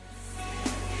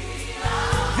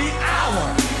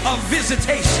hour of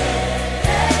visitation.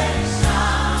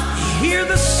 Hear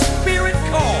the Spirit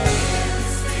call.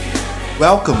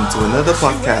 Welcome to another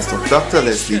podcast of Dr.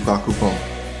 Leslie Kwakubon.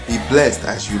 Be blessed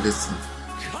as you listen.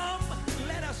 Come,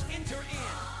 let us enter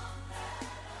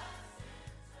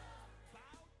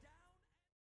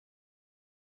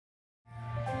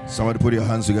in. Somebody put your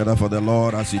hands together for the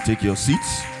Lord as you take your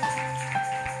seats.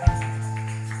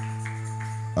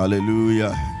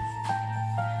 Hallelujah.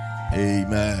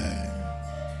 Amen.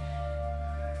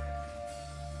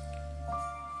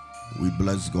 We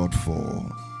bless God for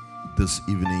this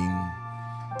evening.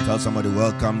 Tell somebody,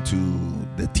 welcome to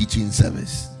the teaching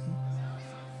service.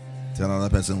 Tell another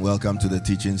person, welcome to the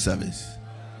teaching service.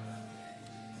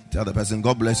 Tell the person,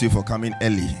 God bless you for coming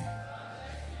early.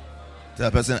 Tell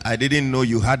the person, I didn't know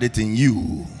you had it in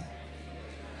you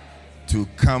to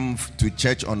come to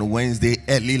church on Wednesday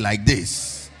early like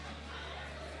this.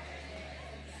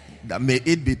 That may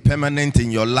it be permanent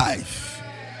in your life.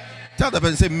 Tell the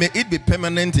person, say, may it be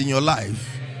permanent in your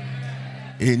life.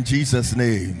 In Jesus'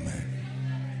 name.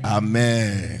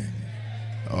 Amen.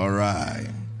 All right.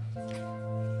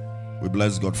 We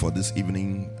bless God for this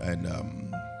evening. And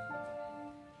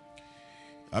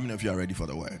how many of you are ready for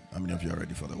the word? How many of you are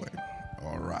ready for the word?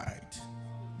 All right.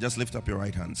 Just lift up your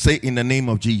right hand. Say, in the name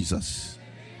of Jesus.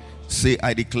 Say,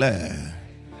 I declare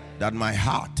that my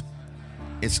heart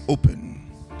is open.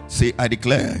 Say, I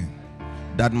declare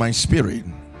that my spirit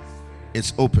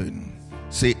is open.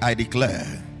 Say, I declare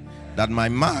that my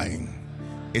mind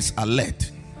is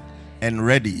alert and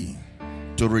ready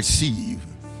to receive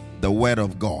the word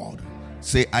of God.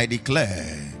 Say, I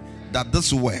declare that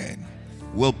this word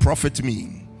will profit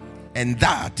me and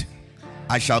that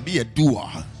I shall be a doer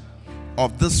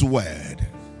of this word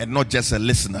and not just a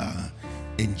listener.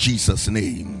 In Jesus'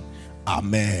 name,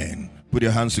 amen. Put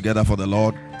your hands together for the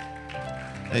Lord.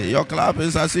 Hey, your clap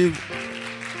is as if,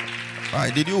 all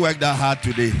right, did you work that hard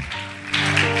today?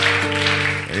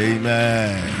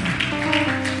 Amen.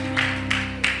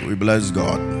 We bless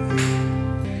God.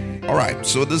 All right,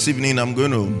 so this evening I'm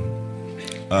going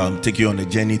to take you on a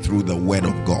journey through the Word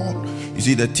of God. You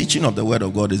see, the teaching of the Word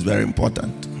of God is very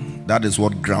important. That is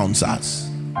what grounds us.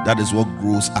 That is what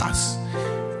grows us.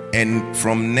 And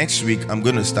from next week, I'm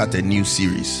going to start a new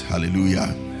series.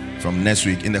 Hallelujah. From next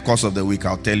week, in the course of the week,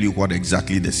 I'll tell you what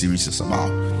exactly the series is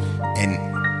about.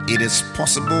 And it is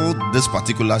possible this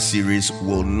particular series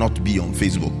will not be on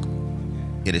Facebook.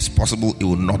 It is possible it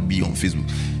will not be on Facebook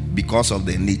because of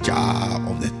the nature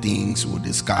of the things we'll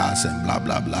discuss and blah,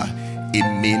 blah, blah.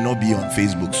 It may not be on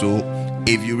Facebook. So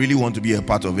if you really want to be a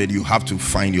part of it, you have to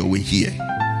find your way here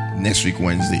next week,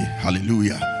 Wednesday.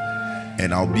 Hallelujah.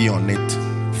 And I'll be on it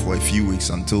for a few weeks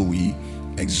until we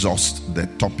exhaust the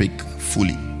topic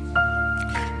fully.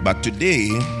 But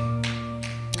today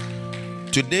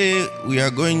we are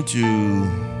going to,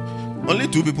 only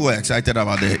two people are excited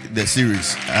about the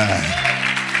series.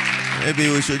 Maybe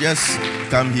we should just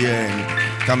come here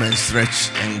and come and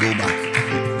stretch and go back.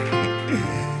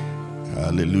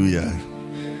 Hallelujah.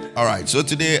 All right, so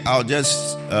today I'll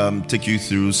just take you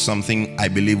through something I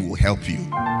believe will help you.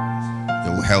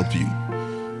 It will help you.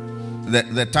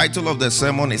 The title of the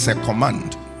sermon is a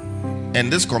command.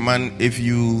 And this command, if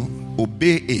you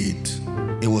obey it,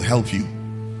 it will help you.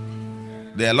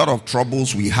 There are a lot of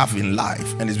troubles we have in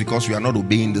life, and it's because we are not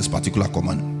obeying this particular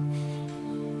command.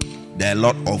 There are a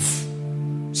lot of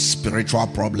spiritual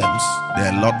problems.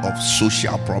 There are a lot of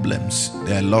social problems.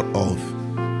 There are a lot of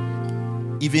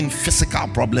even physical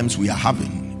problems we are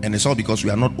having, and it's all because we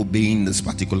are not obeying this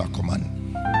particular command.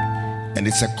 And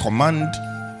it's a command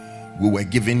we were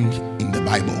given in the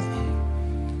Bible.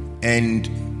 And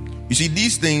you see,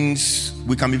 these things,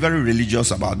 we can be very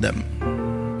religious about them.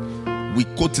 We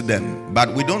quote them,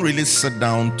 but we don't really sit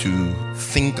down to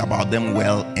think about them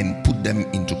well and put them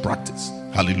into practice.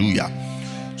 Hallelujah.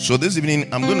 So this evening,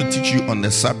 I'm going to teach you on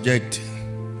the subject,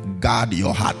 guard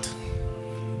your heart.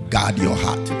 Guard your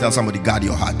heart. Tell somebody, guard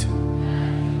your heart.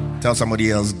 Tell somebody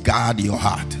else, guard your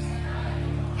heart.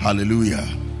 Hallelujah.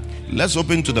 Let's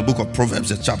open to the book of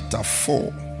Proverbs, chapter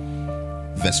 4,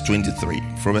 verse 23.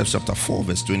 Proverbs chapter 4,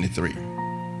 verse 23.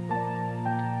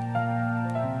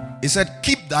 It said,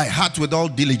 keep thy heart with all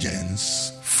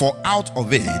diligence, for out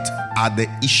of it are the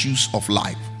issues of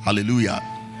life. Hallelujah.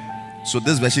 So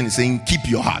this version is saying, keep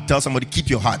your heart. Tell somebody, keep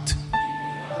your heart.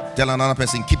 Tell another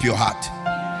person, keep your heart.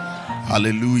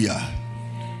 Hallelujah.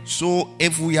 So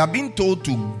if we are being told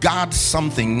to guard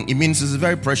something, it means it's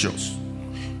very precious.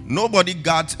 Nobody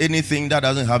guards anything that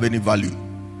doesn't have any value.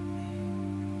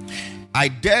 I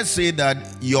dare say that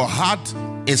your heart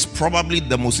is probably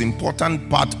the most important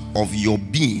part of your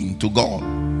being to God.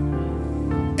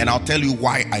 And I'll tell you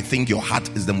why I think your heart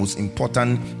is the most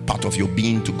important part of your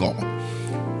being to God.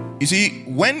 You see,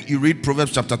 when you read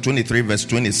Proverbs chapter 23 verse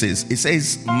 26, it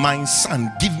says, my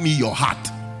son, give me your heart.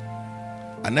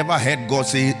 I never heard God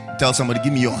tell somebody,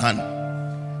 give me your hand,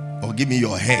 or give me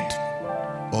your head,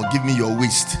 or give me your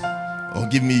waist, or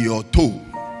give me your toe.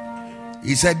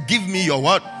 He said, give me your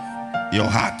what? Your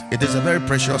heart. It is a very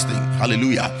precious thing.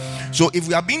 Hallelujah. So if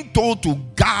we are being told to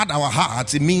guard our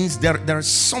hearts, it means there is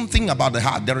something about the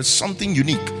heart. There is something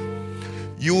unique.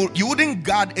 You wouldn't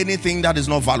guard anything that is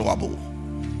not valuable.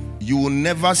 You will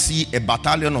never see a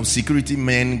battalion of security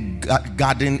men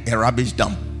guarding a rubbish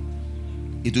dump.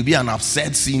 It will be an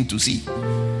absurd scene to see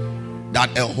that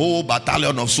a whole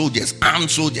battalion of soldiers,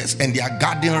 armed soldiers, and they are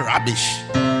guarding rubbish,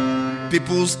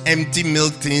 people's empty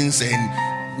milk tins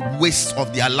and waste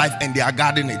of their life, and they are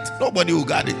guarding it. Nobody will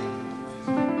guard it.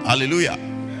 Hallelujah.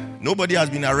 Nobody has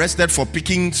been arrested for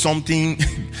picking something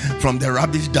from the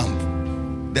rubbish dump.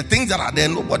 The things that are there,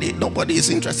 nobody is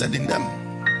interested in them.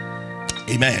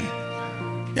 Amen.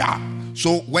 Yeah.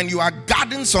 So when you are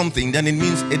guarding something, then it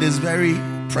means it is very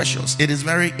precious. It is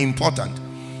very important.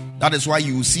 That is why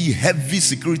you see heavy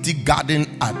security guarding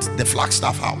at the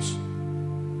Flagstaff House.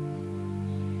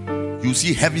 You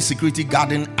see heavy security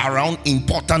guarding around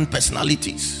important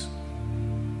personalities.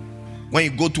 When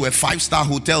you go to a 5-star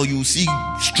hotel, you see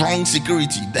strong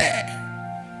security there.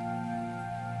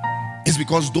 It's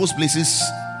because those places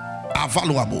are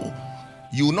valuable.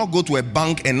 You will not go to a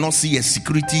bank and not see a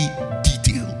security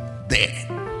detail there.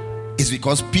 It's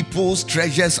because people's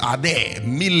treasures are there.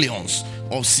 Millions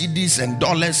of cedis and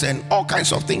dollars and all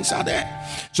kinds of things are there.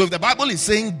 So if the Bible is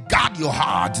saying guard your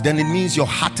heart, then it means your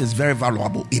heart is very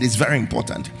valuable. It is very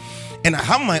important. And I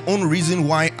have my own reason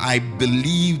why I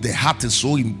believe the heart is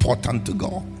so important to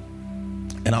God.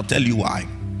 And I'll tell you why.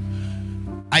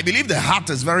 I believe the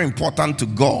heart is very important to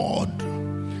God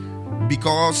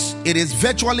because it is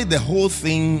virtually the whole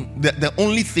thing, the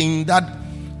only thing that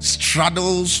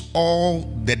straddles all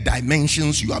the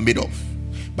dimensions you are made of.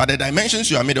 But the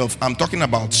dimensions you are made of, I'm talking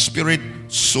about spirit,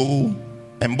 soul,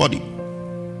 and body.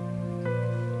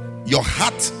 Your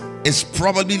heart is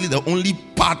probably the only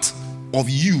part of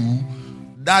you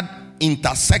that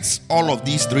intersects all of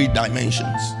these three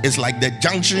dimensions. It's like the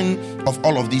junction of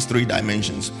all of these three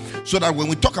dimensions. So that when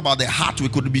we talk about the heart, we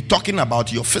could be talking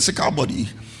about your physical body.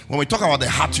 When we talk about the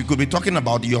heart, we could be talking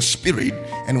about your spirit.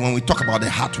 And when we talk about the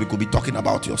heart, we could be talking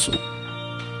about your soul.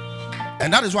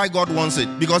 And that is why God wants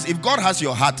it. Because if God has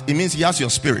your heart, it means He has your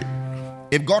spirit.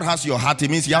 If God has your heart,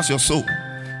 it means He has your soul.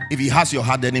 If He has your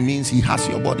heart, then it means He has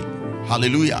your body.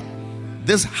 Hallelujah.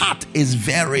 This heart is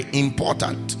very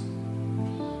important.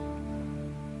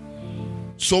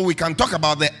 So we can talk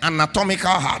about the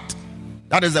anatomical heart.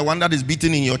 That is the one that is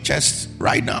beating in your chest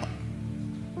right now.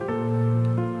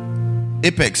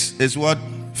 Apex is what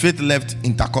faith left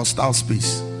intercostal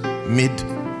space, mid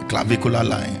clavicular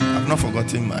line. I've not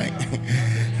forgotten mine.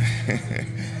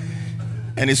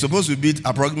 And it's supposed to beat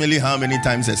approximately how many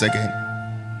times a second?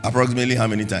 Approximately how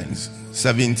many times?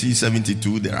 70,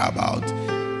 72, there are about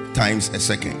times a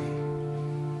second.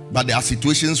 But there are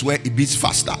situations where it beats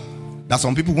faster. There are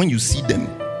some people, when you see them,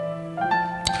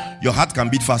 your heart can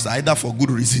beat faster, either for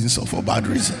good reasons or for bad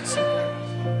reasons.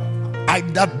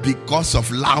 Either because of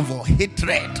love or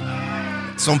hatred.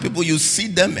 Some people, you see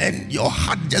them and your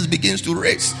heart just begins to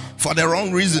race for the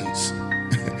wrong reasons.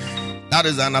 That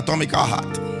is the anatomical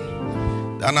heart.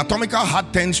 The anatomical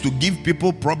heart tends to give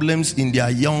people problems in their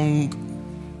youth.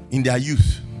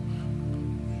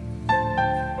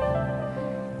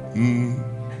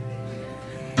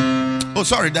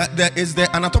 That is the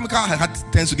anatomical heart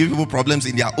tends to give people problems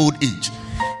in their old age.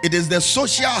 It is the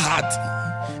social heart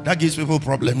that gives people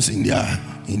problems in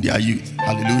their youth.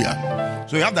 Hallelujah.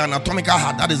 So you have the anatomical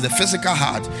heart, that is the physical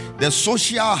heart. The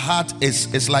social heart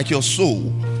is like your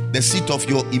soul, the seat of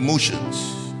your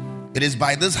emotions. It is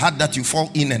by this heart that you fall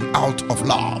in and out of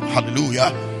love.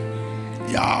 Hallelujah.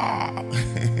 Yeah.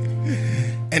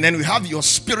 And then we have your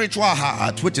spiritual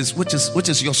heart, which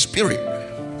is your spirit.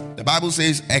 The Bible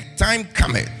says, a time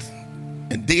cometh,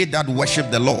 and they that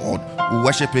worship the Lord will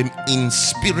worship Him in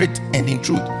spirit and in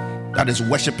truth. That is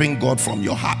worshiping God from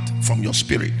your heart, from your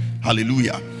spirit.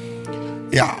 Hallelujah.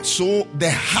 Yeah, so the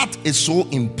heart is so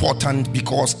important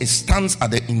because it stands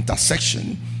at the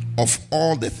intersection of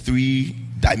all the three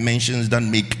dimensions that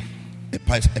make a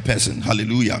person.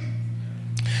 Hallelujah.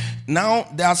 Now,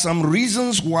 there are some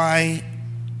reasons why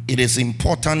it is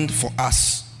important for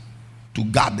us to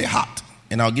guard the heart.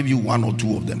 And I'll give you one or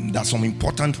two of them. There are some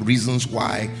important reasons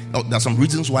why. There are some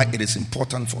reasons why it is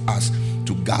important for us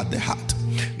to guard the heart.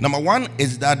 Number one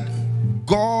is that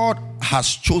God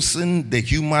has chosen the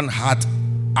human heart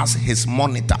as his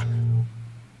monitor.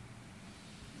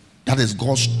 That is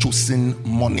God's chosen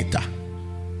monitor.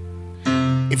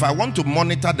 If I want to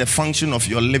monitor the function of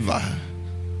your liver,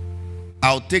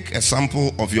 I'll take a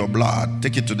sample of your blood,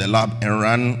 take it to the lab and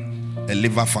run a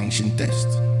liver function test.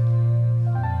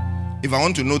 If I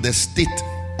want to know the state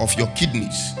of your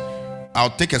kidneys, I'll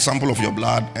take a sample of your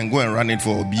blood and go and run it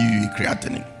for BUE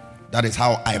creatinine. That is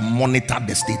how I monitor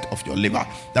the state of your liver.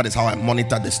 That is how I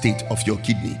monitor the state of your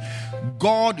kidney.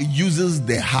 God uses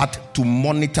the heart to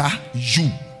monitor you.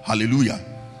 Hallelujah.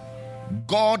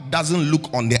 God doesn't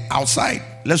look on the outside.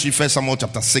 Let's read 1 Samuel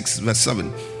chapter 6 verse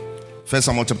 7. 1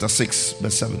 Samuel chapter 6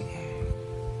 verse 7.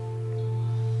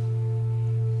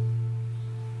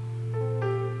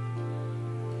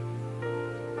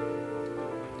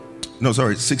 No,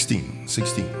 sorry, 16 verse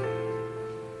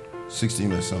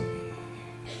 7.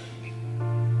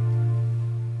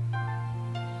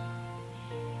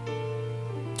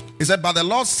 He said, but the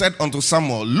Lord said unto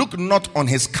Samuel, look not on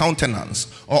his countenance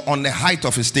or on the height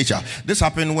of his stature. This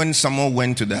happened when Samuel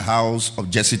went to the house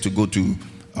of Jesse to go to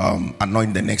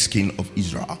anoint the next king of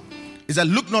Israel. He said,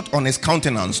 look not on his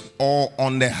countenance or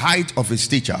on the height of his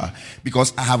stature,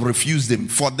 because I have refused him.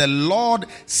 For the Lord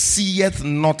seeth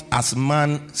not as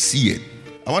man seeth.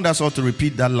 I want us all to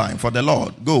repeat that line. For the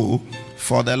Lord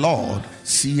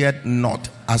seeth not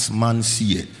as man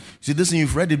seeth. See, this thing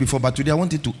you've read it before, but today I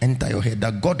want it to enter your head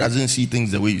that God doesn't see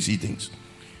things the way you see things.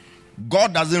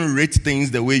 God doesn't rate things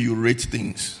the way you rate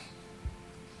things.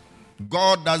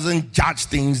 God doesn't judge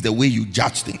things the way you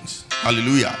judge things.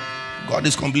 Hallelujah. God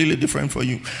is completely different for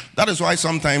you. That is why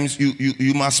sometimes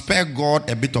you must spare God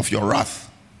a bit of your wrath.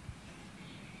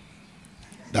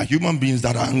 There are human beings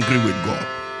that are angry with God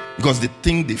because they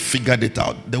think they figured it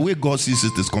out. The way God sees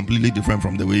it is completely different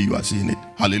from the way you are seeing it.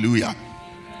 Hallelujah.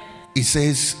 It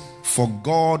says, for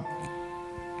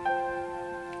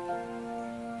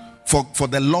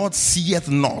the Lord seeth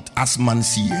not as man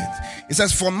seeth. It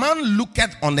says, for man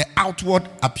looketh on the outward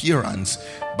appearance,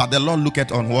 but the Lord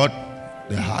looketh on what?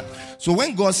 The heart. So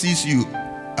when God sees you,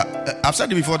 I've said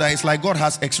it before that it's like God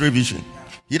has X-ray vision.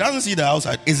 He doesn't see the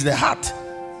outside, it's the heart.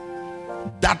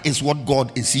 That is what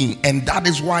God is seeing, and that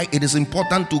is why it is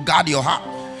important to guard your heart,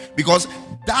 because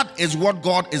that is what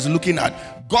God is looking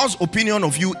at. God's opinion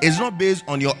of you is not based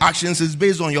on your actions, it's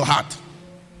based on your heart.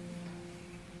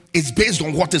 It's based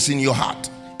on what is in your heart.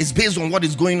 It's based on what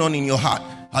is going on in your heart.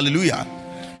 Hallelujah.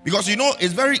 Because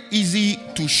it's very easy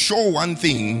to show one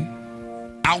thing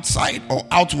outside or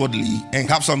outwardly and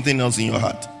have something else in your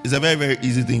heart. It's a very, very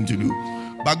easy thing to do.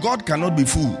 But God cannot be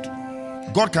fooled.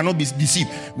 God cannot be deceived.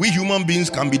 We human beings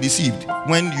can be deceived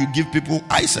when you give people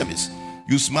eye service.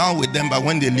 You smile with them, but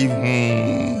when they leave,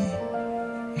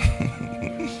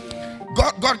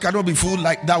 God cannot be fooled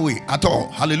like that way at all.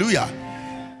 Hallelujah.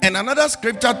 And another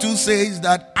scripture too says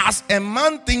that as a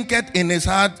man thinketh in his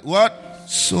heart, what?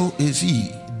 So is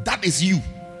he. That is you.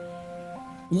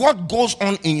 What goes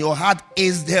on in your heart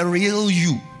is the real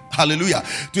you. Hallelujah.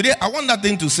 Today I want that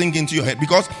thing to sink into your head,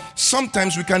 because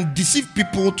sometimes we can deceive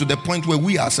people to the point where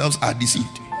we ourselves are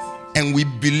deceived and we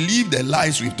believe the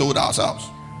lies we've told ourselves.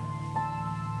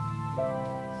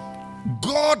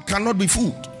 God cannot be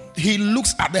fooled. He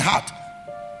looks at the heart.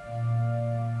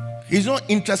 He's not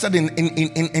interested in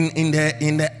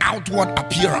the outward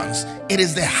appearance. It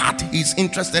is the heart he's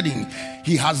interested in.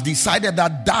 He has decided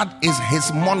that is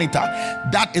his monitor.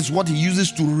 That is what he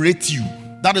uses to rate you.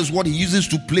 That is what he uses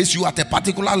to place you at a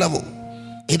particular level.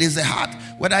 It is the heart.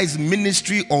 Whether it's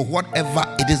ministry or whatever,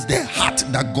 it is the heart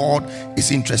that God is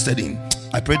interested in.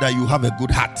 I pray that you have a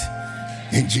good heart.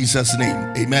 In Jesus' name,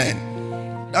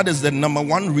 amen. That is the number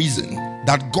one reason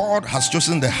that God has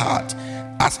chosen the heart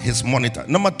as his monitor.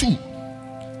 Number two,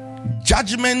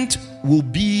 judgment will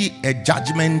be a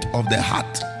judgment of the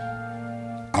heart.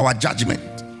 Our judgment.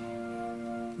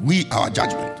 Our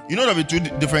judgment. You know there are two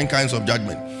different kinds of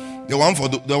judgment. The one for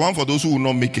those who will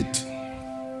not make it,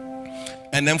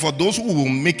 and then for those who will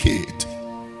make it,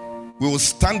 we will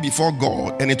stand before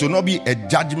God, and it will not be a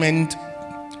judgment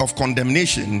of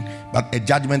condemnation, but a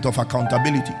judgment of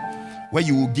accountability, where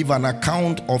you will give an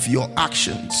account of your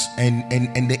actions and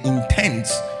the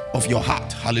intents of your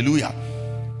heart. Hallelujah.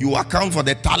 You account for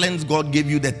the talents God gave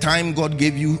you, the time God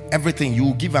gave you, everything. You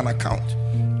will give an account.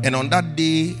 And on that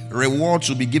day, rewards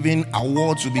will be given,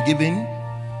 awards will be given.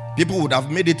 People would have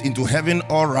made it into heaven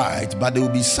all right, but they will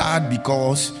be sad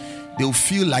because they will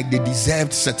feel like they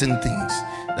deserved certain things.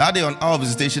 That day on our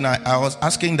visitation, I was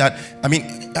asking that,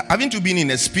 haven't you been in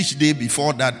a speech day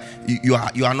before that you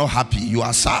are not happy, you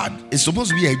are sad? It's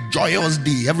supposed to be a joyous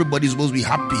day. Everybody's supposed to be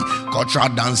happy. Cultural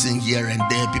dancing here and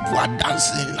there. People are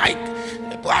dancing like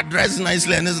People are dressed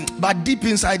nicely, but deep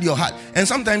inside your heart, and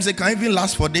sometimes they can even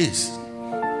last for days.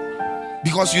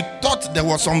 Because you thought there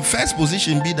was some first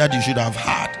position B that you should have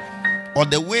had. Or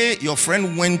the way your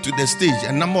friend went to the stage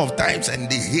a number of times and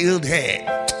they hailed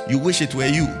her. You wish it were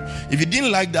you. If you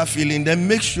didn't like that feeling, then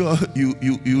make sure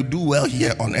you do well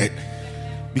here on earth.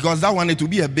 Because that one, it will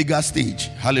be a bigger stage.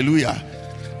 Hallelujah.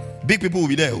 Big people will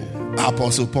be there.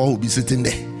 Apostle Paul will be sitting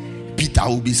there. Peter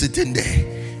will be sitting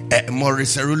there.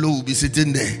 Maurice Cerullo will be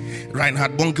sitting there.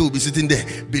 Reinhard Bonke will be sitting there.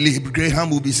 Billy Graham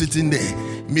will be sitting there.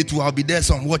 Me too, I'll be there,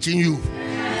 so I'm watching you.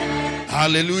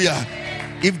 Hallelujah.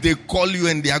 If they call you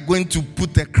and they are going to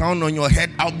put a crown on your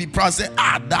head, I'll be proud to say,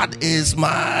 that is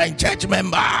my church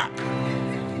member.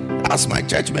 That's my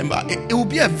church member. It will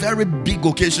be a very big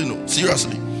occasion.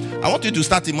 Seriously. I want you to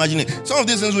start imagining. Some of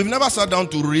these things we've never sat down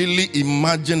to really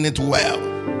imagine it well.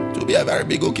 It will be a very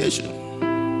big occasion.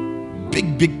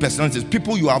 Big personalities.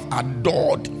 People you have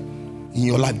adored in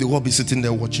your life. They will be sitting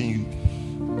there watching you,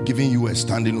 giving you a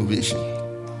standing ovation.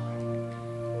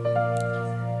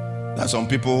 There are some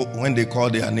people, when they call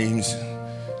their names,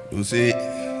 they will say,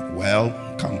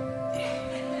 welcome.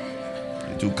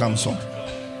 It will come some.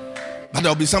 But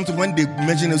there will be something when they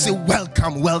mention, they will say,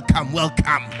 welcome, welcome,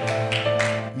 welcome.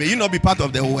 May you not be part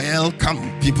of the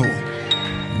welcome people.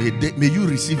 May you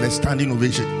receive a standing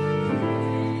ovation.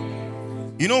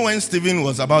 You know, when Stephen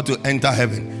was about to enter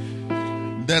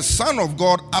heaven, the Son of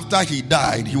God, after he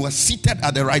died, he was seated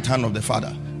at the right hand of the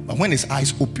Father. But when his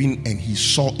eyes opened and he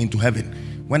saw into heaven,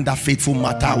 when that faithful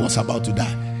Martha was about to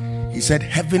die, he said,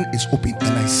 heaven is open and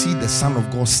I see the Son of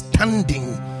God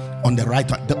standing on the right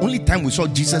hand. The only time we saw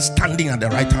Jesus standing at the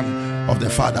right hand of the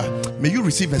Father. May you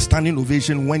receive a standing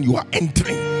ovation when you are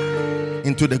entering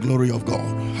into the glory of God.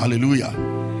 Hallelujah.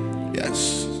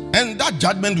 Yes. And that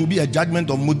judgment will be a judgment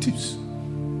of motives.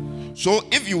 So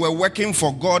if you were working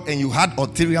for God and you had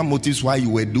ulterior motives while you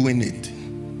were doing it,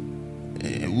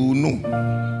 we will know.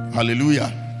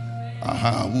 Hallelujah.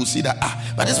 We'll see that.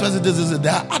 But this person,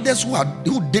 there are others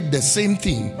who did the same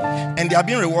thing and they are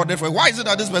being rewarded for it. Why is it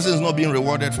that this person is not being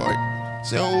rewarded for it?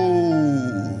 Say,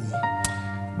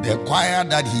 the choir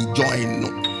that he joined, no,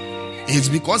 it's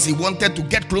because he wanted to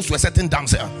get close to a certain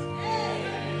dancer.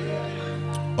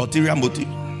 Ulterior motive.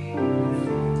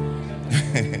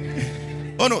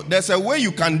 Oh no, there's a way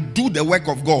you can do the work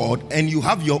of God and you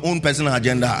have your own personal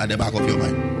agenda at the back of your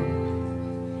mind.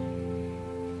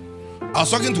 I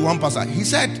was talking to one pastor. He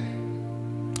said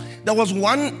there was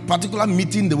one particular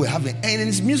meeting they were having, and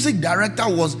his music director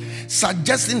was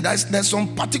suggesting that there's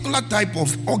some particular type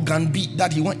of organ beat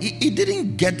that he want. He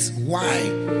didn't get why.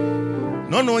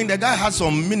 Not knowing the guy had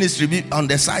some ministry on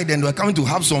the side and they were coming to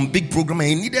have some big program, and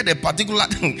he needed a particular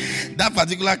that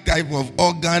particular type of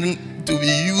organ to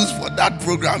be used for that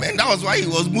program, and that was why he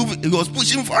was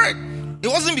pushing for it. It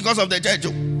wasn't because of the church.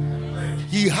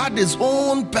 He had his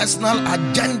own personal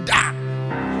agenda.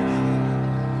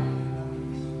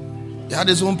 He had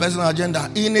his own personal agenda.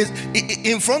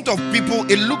 In front of people,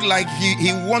 it looked like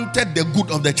he wanted the good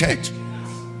of the church.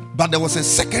 But there was a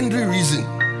secondary reason.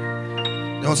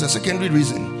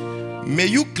 May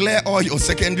you clear all your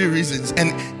secondary reasons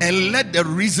and let the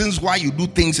reasons why you do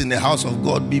things in the house of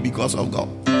God be because of God.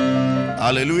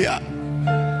 Hallelujah.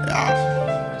 Yeah.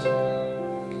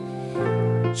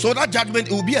 So that judgment,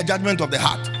 it will be a judgment of the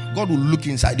heart. God will look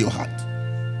inside your heart.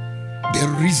 The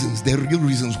real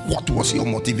reasons. What was your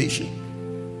motivation?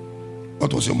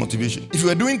 What was your motivation? If you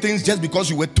were doing things just because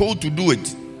you were told to do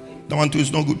it, that one too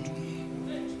is not good.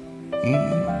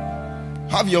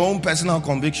 Have your own personal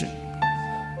conviction.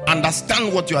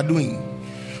 Understand what you are doing.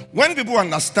 When people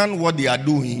understand what they are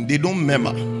doing, they don't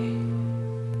murmur.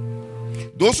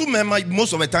 Those who murmur,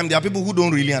 most of the time, there are people who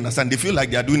don't really understand. They feel like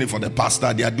they are doing it for the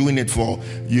pastor. They are doing it for,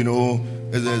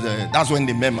 that's when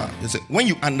they murmur. When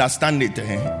you understand it,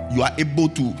 you are able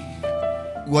to,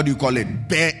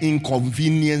 bear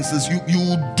inconveniences. You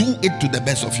do it to the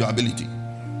best of your ability.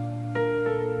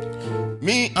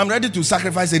 Me, I'm ready to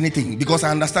sacrifice anything because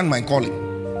I understand my calling.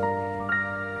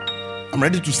 I'm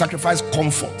ready to sacrifice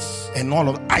comforts and all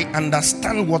of it. I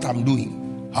understand what I'm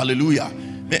doing. Hallelujah.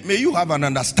 May you have an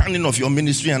understanding of your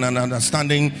ministry and an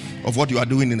understanding of what you are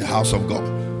doing in the house of God.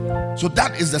 So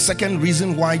that is the second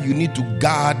reason why you need to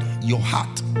guard your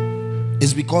heart.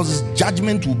 It's because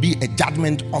judgment will be a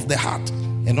judgment of the heart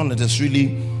and not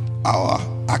necessarily our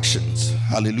actions.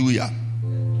 Hallelujah.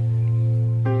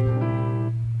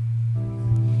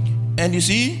 And you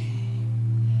see,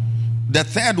 the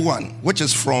third one, which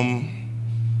is from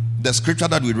the scripture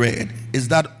that we read, is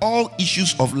that all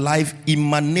issues of life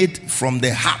emanate from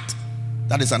the heart.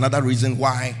 That is another reason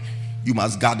why you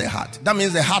must guard the heart. That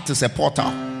means the heart is a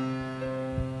portal.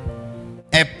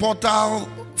 a portal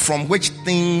from which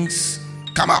things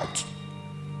come out.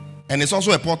 And it's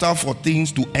also a portal for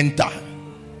things to enter.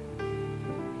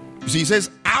 You see, it says,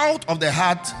 out of the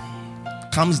heart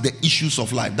comes the issues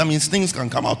of life. That means things can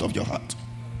come out of your heart.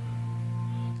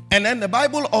 And then the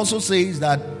Bible also says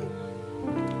that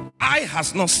eye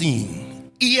has not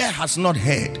seen, ear has not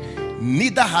heard,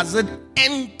 neither has it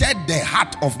entered the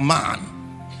heart of man.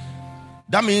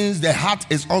 That means the heart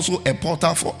is also a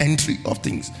portal for entry of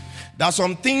things. There are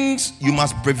some things you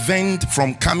must prevent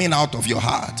from coming out of your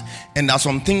heart, and there are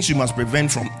some things you must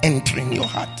prevent from entering your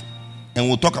heart. And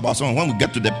we'll talk about some when we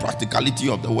get to the practicality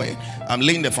of the word. I'm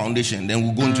laying the foundation, then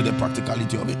we'll go into the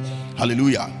practicality of it.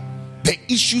 Hallelujah. The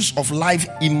issues of life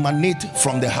emanate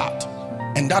from the heart,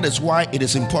 and that is why it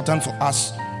is important for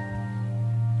us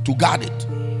to guard it.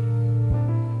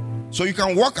 So you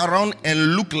can walk around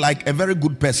and look like a very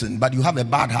good person, but you have a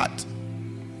bad heart.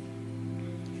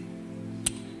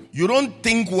 You don't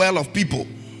think well of people.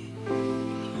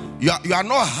 You are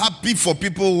not happy for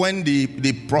people when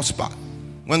they prosper,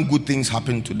 when good things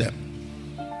happen to them.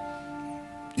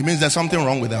 It means there's something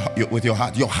wrong with your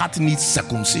heart. Your heart needs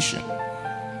circumcision.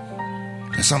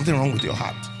 There's something wrong with your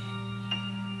heart.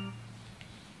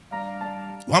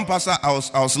 One pastor I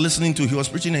was listening to, he was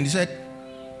preaching, and he said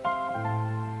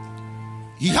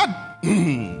he had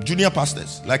junior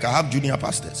pastors, like I have junior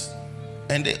pastors,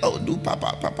 and they do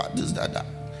papa this that.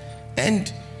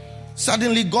 And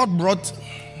suddenly God brought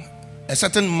a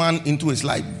certain man into his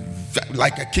life,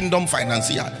 like a kingdom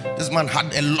financier. This man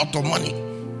had a lot of money,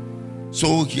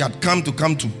 so he had come to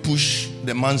push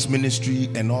the man's ministry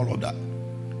and all of that.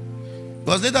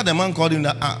 Because later the man called him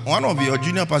that one of your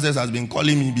junior pastors has been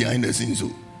calling me behind the scenes,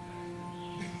 so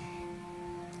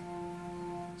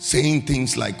saying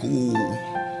things like,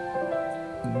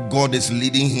 God is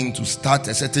leading him to start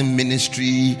a certain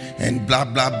ministry and blah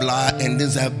blah blah, and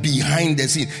these are behind the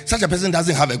scene. Such a person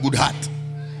doesn't have a good heart.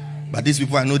 But these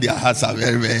people, I know their hearts are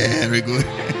very, very good.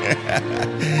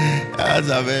 Hearts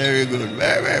are very good,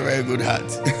 very, very, very good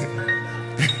hearts.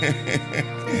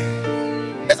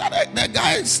 The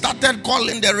guy started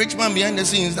calling the rich man behind the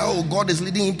scenes that God is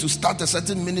leading him to start a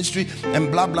certain ministry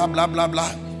and blah blah blah blah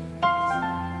blah.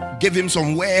 Give him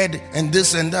some word and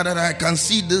this and that, I can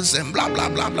see this and blah blah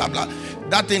blah blah blah.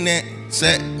 That thing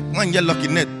said, when you're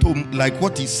looking at like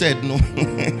what he said, no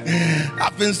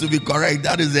happens to be correct.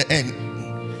 That is the end.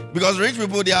 Because rich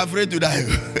people, they are afraid to die.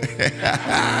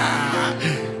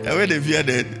 And when they fear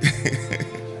that,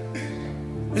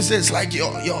 he says like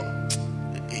your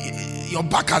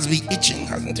back has been itching,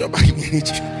 hasn't your back been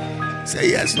itching? Say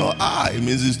yes, no, it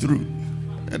means it's true.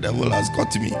 The devil has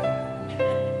got me.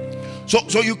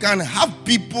 So you can have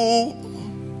people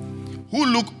who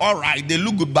look all right, they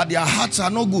look good, but their hearts are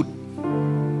not good.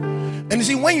 And you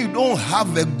see, when you don't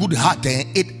have a good heart,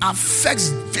 it affects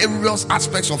various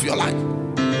aspects of your life.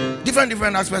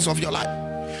 Different aspects of your life.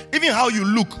 Even how you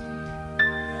look.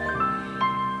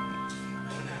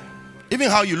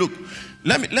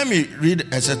 Let me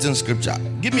read a certain scripture.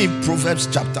 Give me Proverbs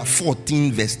chapter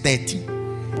 14 verse 30.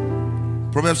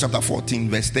 Proverbs chapter 14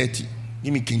 verse 30.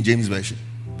 Give me King James Version.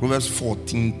 Proverbs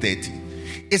 14:30.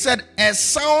 It said, a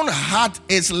sound heart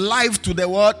is life to the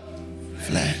what?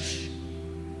 Flesh.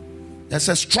 There's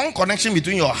a strong connection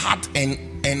between your heart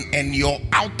and your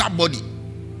outer body.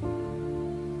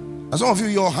 And some of you,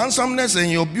 your handsomeness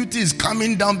and your beauty is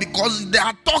coming down because there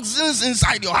are toxins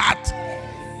inside your heart.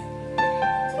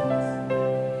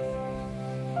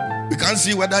 You can't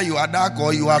see whether you are dark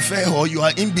or you are fair or you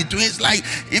are in between. It's like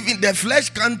even the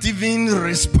flesh can't even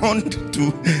respond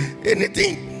to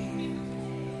anything.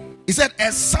 He said,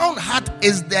 a sound heart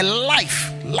is the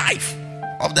life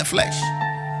of the flesh.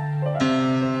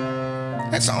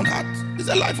 A sound heart is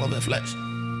the life of the flesh.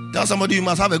 Tell somebody you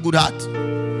must have a good heart.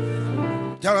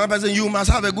 Tell another person you must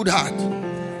have a good heart.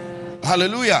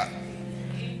 Hallelujah.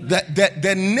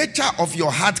 The nature of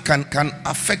your heart can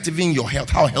affect even your health,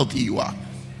 how healthy you are.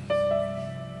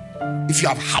 If you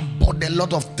have harbored a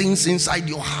lot of things inside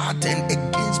your heart and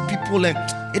against people, and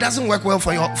it doesn't work well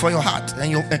for your heart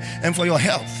and for your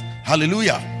health.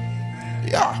 Hallelujah.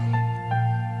 Yeah.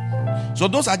 So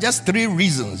those are just three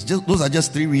reasons. Those are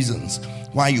just three reasons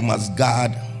why you must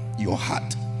guard your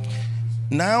heart.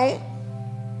 Now,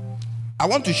 I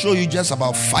want to show you just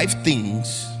about 5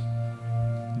 things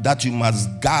that you must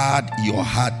guard your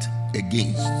heart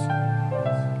against.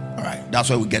 All right. That's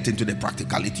why we get into the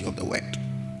practicality of the word.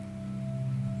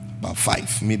 About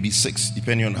 5, maybe 6,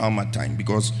 depending on how much time,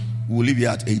 because we'll leave here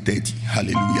at 8:30.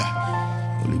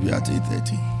 Hallelujah. We'll leave here at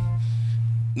 8:30.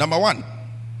 Number 1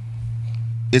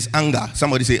 is anger.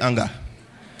 Somebody say anger.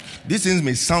 These things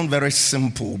may sound very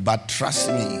simple, but trust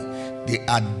me, They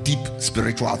are deep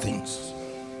spiritual things.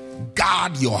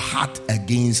 Guard your heart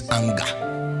against anger.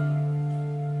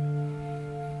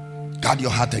 Guard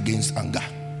your heart against anger.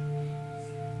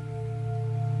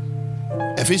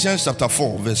 Ephesians chapter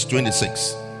 4 verse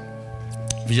 26.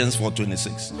 Ephesians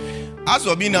 4:26. As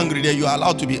for being angry, there you are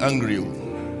allowed to be angry.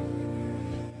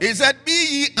 He said, be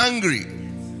ye angry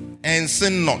and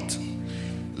sin not.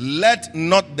 Let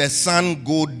not the sun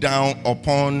go down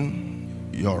upon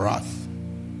your wrath.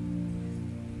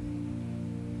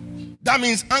 That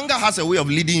means anger has a way of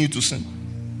leading you to sin.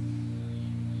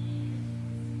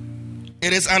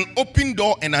 It is an open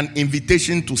door and an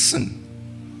invitation to sin.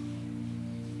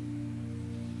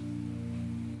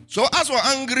 So as for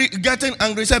getting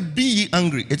angry, said be ye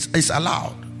angry. It's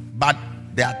allowed. But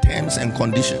there are terms and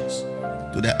conditions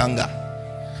to the anger.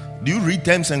 Do you read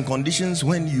terms and conditions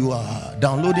when you are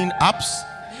downloading apps?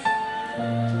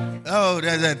 Oh,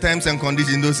 there's a terms and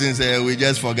conditions. Those things, we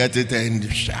just forget it and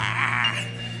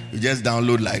you just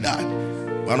download like that.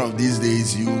 One of these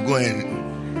days, you go and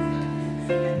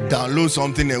download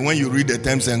something, and when you read the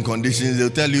terms and conditions, they'll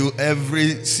tell you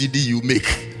every CD you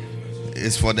make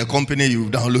is for the company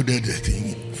you've downloaded the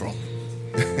thing from.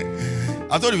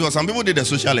 I thought because some people did a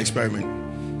social experiment.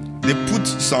 They put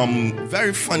some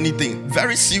very funny thing,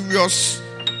 very serious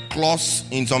clause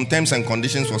in some terms and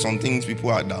conditions for some things people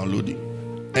are downloading,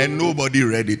 and nobody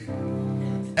read it.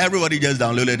 Everybody just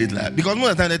downloaded it like, because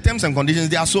most of the time the terms and conditions,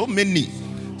 there are so many,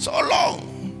 so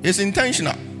long. It's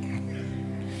intentional.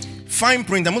 Fine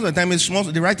print, and most of the time it's small.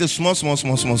 They write it small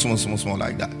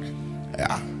like that.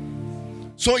 Yeah.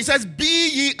 So it says, be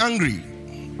ye angry.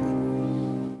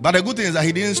 But the good thing is that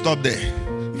he didn't stop there.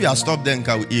 If you had stopped there, it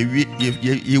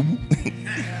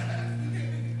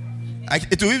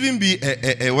will even be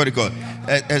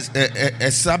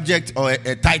a subject or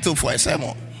a title for a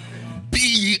sermon. Be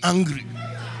ye angry.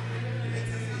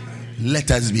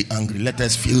 Let us be angry. Let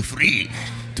us feel free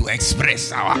to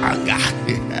express our anger.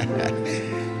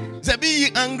 So be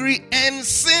ye angry and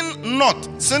sin not.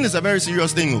 Sin is a very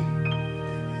serious thing.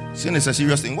 Sin is a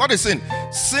serious thing. What is sin?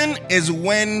 Sin is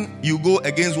when you go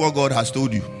against what God has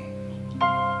told you.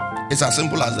 It's as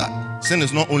simple as that. Sin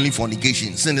is not only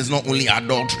fornication. Sin is not only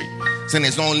adultery. Sin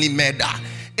is not only murder.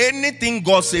 Anything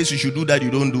God says you should do that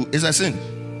you don't do is a sin.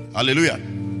 Hallelujah.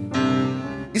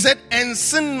 He said, and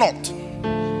sin not.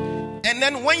 And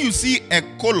then when you see a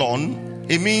colon,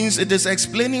 it means it is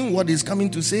explaining what is coming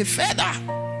to say further.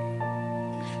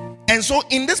 And so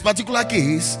in this particular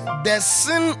case, the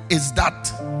sin is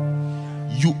that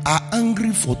you are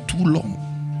angry for too long.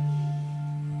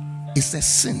 It's a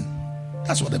sin.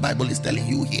 That's what the Bible is telling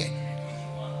you here.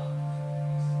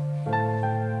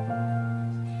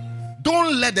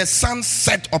 Don't let the sun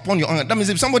set upon your anger. That means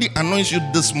if somebody annoys you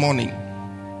this morning,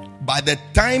 by the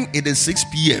time it is 6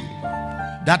 p.m.,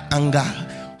 that anger,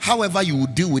 however you will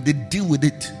deal with it, deal with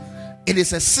it. It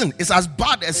is a sin. It's as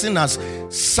bad a sin as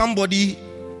somebody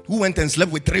who went and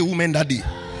slept with 3 women that day.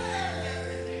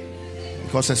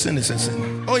 Because a sin is a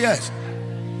sin. Oh yes.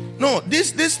 No,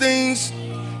 these things,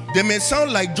 they may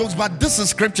sound like jokes, but this is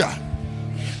scripture.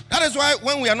 That is why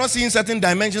when we are not seeing certain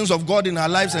dimensions of God in our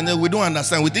lives and then we don't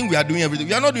understand, we think we are doing everything.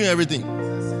 We are not doing everything.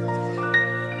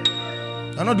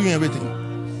 We are not doing everything.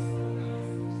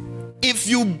 If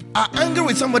you are angry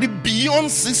with somebody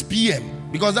beyond 6 p.m.,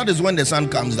 because that is when the sun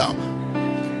comes down.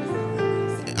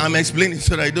 I'm explaining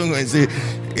so that I don't go and say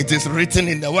it is written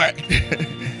in the word.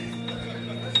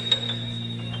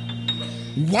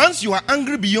 Once you are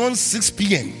angry beyond 6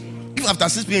 p.m., if after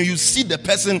 6 p.m. you see the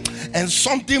person and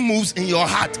something moves in your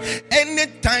heart,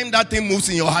 anytime that thing moves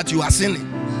in your heart, you are sinning.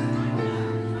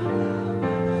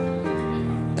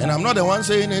 And I'm not the one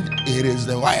saying it, it is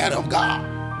the word of God.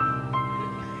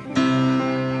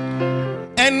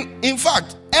 And in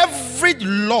fact, every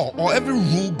law or every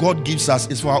rule God gives us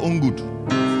is for our own good.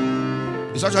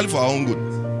 It's actually for our own good.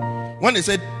 When they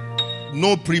said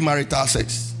no premarital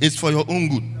sex, it's for your own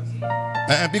good.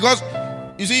 Because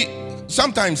you see,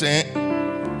 sometimes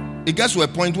it gets to a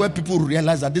point where people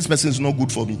realize that this person is not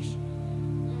good for me.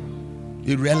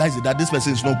 They realize that this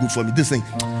person is not good for me. This thing,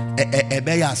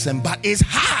 but it's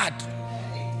hard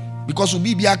because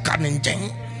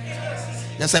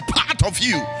there's a part of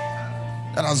you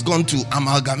that has gone to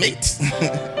amalgamate.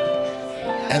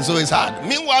 And so it's hard.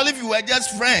 Meanwhile, if you were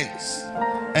just friends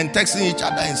and texting each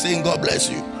other and saying God bless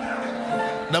you,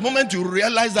 the moment you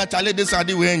realize that this are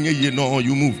the way you know,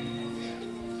 you move.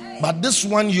 But this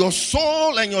one, your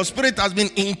soul and your spirit has been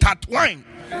intertwined.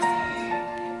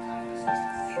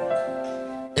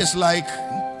 It's like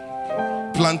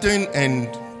plantain and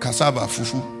cassava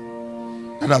fufu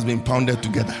that has been pounded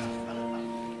together.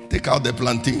 Take out the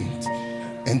plantain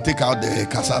and take out the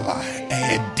cassava.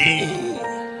 Ding.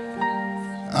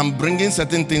 I'm bringing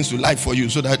certain things to life for you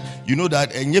so that you know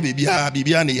that.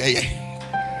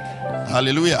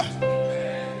 Hallelujah.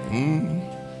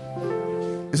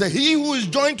 He said, he who is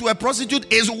joined to a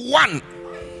prostitute is one.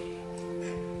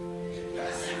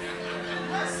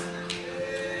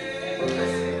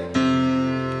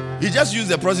 He just used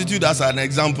the prostitute as an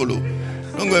example.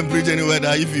 Don't go and preach anywhere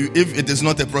that if it is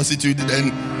not a prostitute,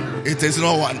 then it is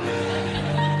not one.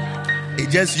 He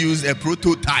just used a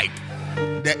prototype.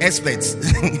 The experts.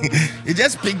 He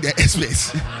just picked the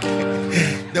experts.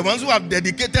 The ones who have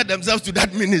dedicated themselves to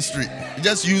that ministry. He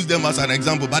just used them as an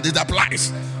example, but it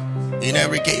applies in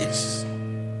every case.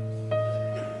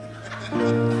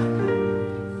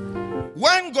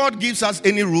 When God gives us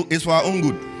any rule, it's for our own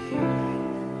good.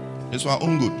 It's for our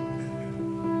own good.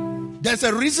 There's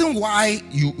a reason why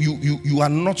you are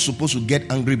not supposed to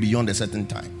get angry beyond a certain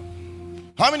time.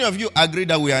 How many of you agree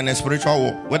that we are in a spiritual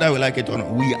war? Whether we like it or not,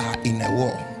 we are in a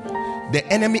war. The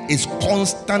enemy is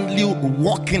constantly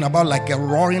walking about like a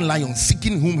roaring lion,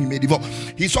 seeking whom he may devour.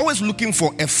 He's always looking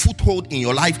for a foothold in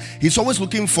your life. He's always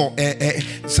looking for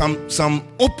some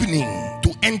opening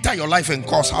to enter your life and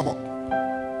cause havoc.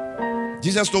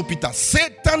 Jesus told Peter,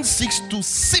 Satan seeks to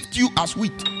sift you as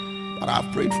wheat, but I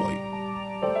have prayed for you.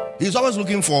 He's always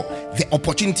looking for the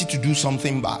opportunity to do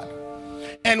something bad.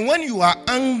 And when you are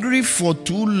angry for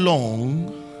too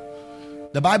long,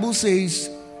 the Bible says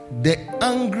the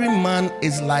angry man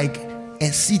is like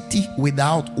a city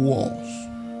without walls.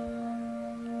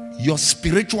 Your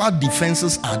spiritual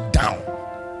defenses are down.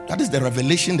 That is the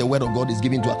revelation the word of God is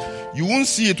giving to us. You won't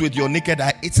see it with your naked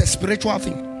eye. It's a spiritual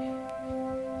thing.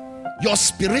 Your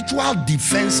spiritual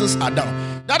defenses are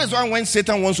down. That is why when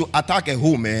Satan wants to attack a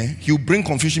home, he'll bring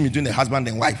confusion between the husband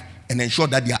and wife and ensure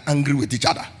that they are angry with each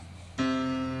other.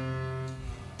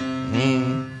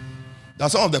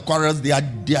 That's some of the quarrels they are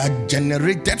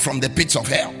generated from the pits of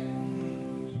hell,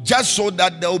 just so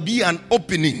that there will be an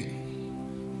opening.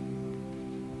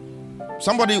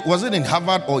 Somebody, was it in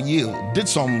Harvard or Yale, did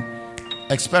some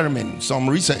experiment, some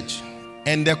research,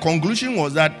 and the conclusion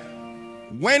was that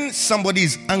when somebody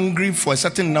is angry for a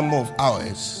certain number of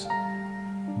hours,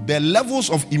 the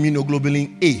levels of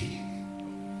immunoglobulin A,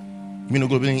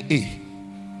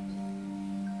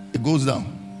 it goes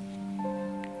down.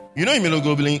 You know,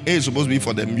 immunoglobulin A is supposed to be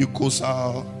for the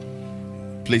mucosal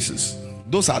places.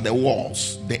 Those are the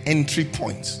walls, the entry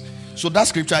points. So that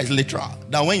scripture is literal.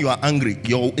 That when you are angry,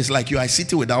 it's like you are a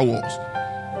city without walls.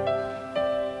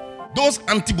 Those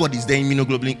antibodies, the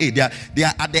immunoglobulin A, they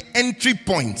are at the entry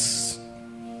points.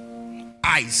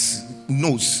 Eyes,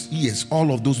 nose, ears,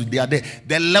 all of those, they are there.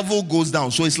 The level goes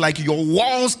down. So it's like your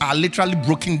walls are literally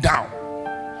broken down.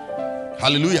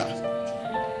 Hallelujah.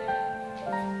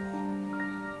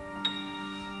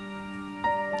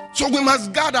 So we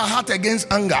must guard our heart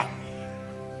against anger.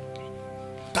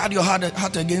 Guard your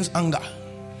heart against anger.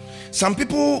 Some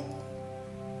people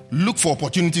look for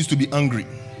opportunities to be angry.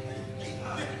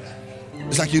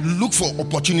 It's like you look for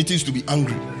opportunities to be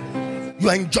angry. You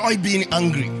enjoy being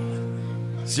angry.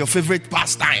 It's your favorite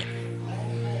pastime.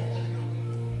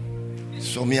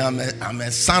 So me, I'm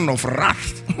a son of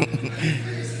wrath.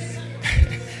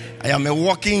 I am a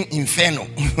walking inferno.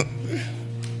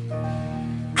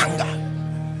 Anger.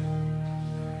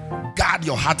 Guard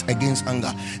your heart against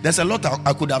anger. There's a lot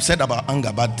I could have said about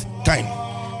anger, but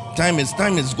time is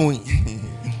going.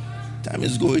 Time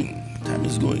is going.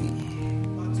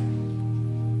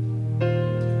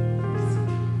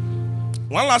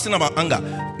 One last thing about anger.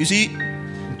 You see,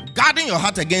 guarding your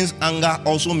heart against anger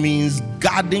also means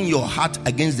guarding your heart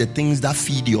against the things that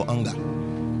feed your anger.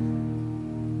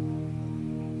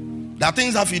 There are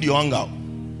things that feed your anger.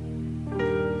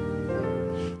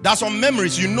 There are some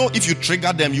memories, you know, if you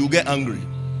trigger them, you get angry.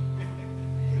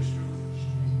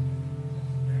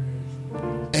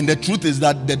 And the truth is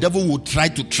that the devil will try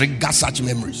to trigger such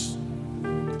memories.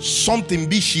 Something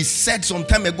she said some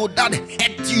time ago that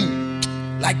hurt you,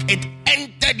 like it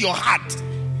entered your heart.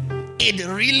 It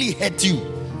really hurt you.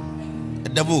 The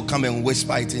devil will come and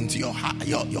whisper it into your heart,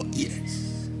 your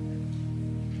ears.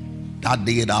 That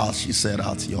day that she said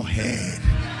out your head.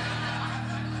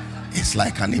 It's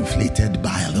like an inflated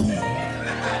balloon.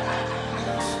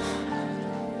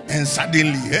 And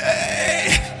suddenly,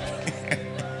 hey,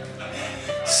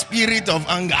 spirit of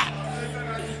anger.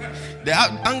 The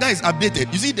anger is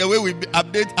updated. You see the way we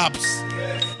update apps.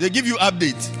 They give you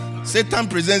updates. Satan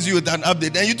presents you with an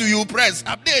update. And you press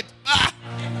update.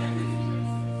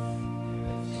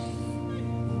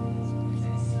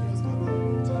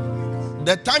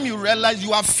 The time you realize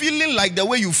you are feeling like the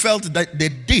way you felt that the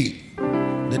day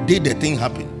the thing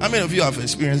happened. How many of you have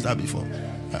experienced that before?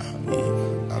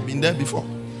 I've been there before.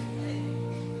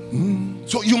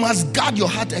 So you must guard your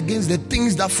heart against the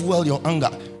things that fuel your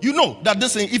anger. You know that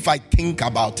this thing, if I think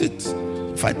about it,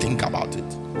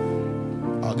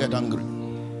 I'll get angry.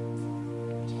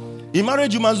 In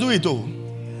marriage, you must do it all.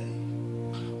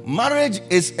 Marriage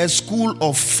is a school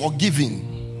of forgiving.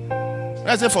 When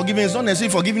I say forgiving, it's not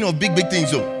necessarily forgiving of big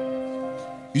things though.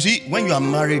 You see, when you are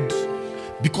married,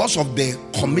 because of the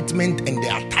commitment and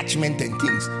the attachment and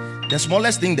things, the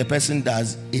smallest thing the person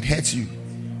does, it hurts you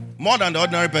more than the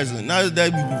ordinary person. Now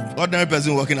the ordinary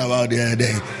person walking about there,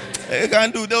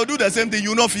 they'll do the same thing. You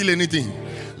will not feel anything.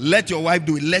 Let your wife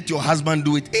do it. Let your husband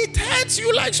do it. It hurts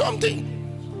you like something.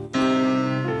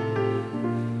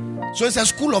 So it's a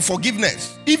school of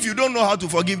forgiveness. If you don't know how to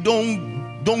forgive,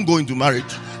 don't go into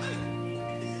marriage.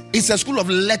 It's a school of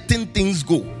letting things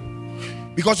go.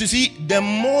 Because you see, the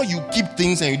more you keep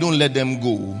things and you don't let them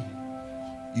go,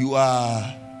 you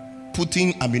are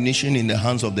putting ammunition in the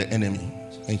hands of the enemy.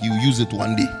 And he will use it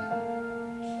one day.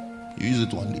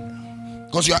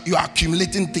 Because you are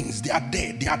accumulating things. They are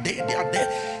there.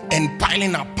 And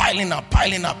piling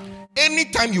up.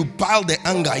 Anytime you pile the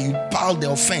anger, you pile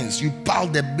the offense, you pile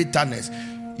the bitterness,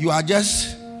 you are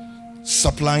just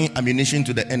supplying ammunition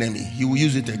to the enemy. He will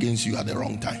use it against you at the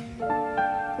wrong time.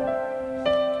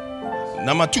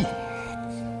 Number 2,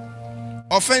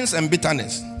 offense and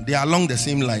bitterness. They are along the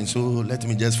same line. So let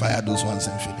me just fire those ones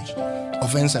and finish.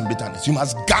 Offense and bitterness. You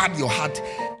must guard your heart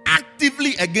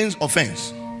actively against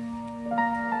offense.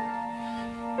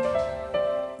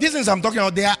 These things I'm talking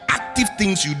about, they are active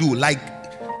things you do. Like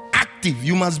active.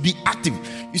 You must be active.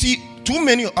 You see, too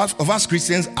many of us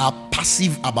Christians are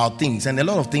passive about things, and a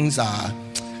lot of things are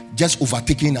just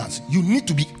overtaking us. You need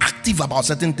to be active about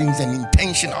certain things and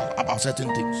intentional about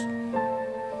certain things.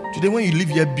 Today, when you live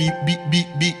here, be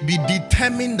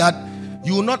determined that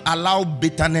you will not allow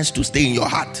bitterness to stay in your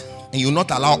heart, and you will not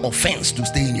allow offense to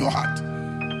stay in your heart.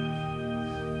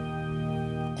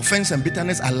 Offense and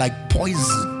bitterness are like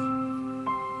poison.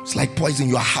 It's like poison.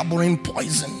 You are harboring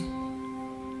poison.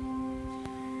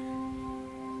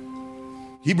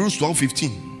 Hebrews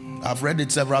 12:15. I've read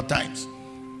it several times.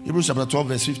 Hebrews chapter 12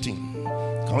 verse 15.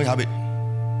 Can we have it?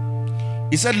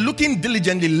 He said, looking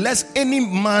diligently, lest any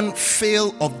man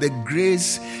fail of the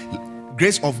grace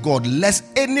of God, lest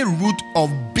any root of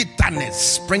bitterness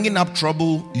springing up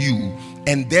trouble you,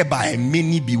 and thereby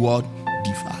many be what?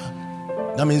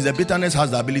 Defiled. That means the bitterness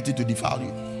has the ability to defile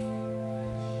you.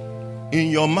 In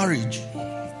your marriage,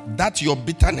 that your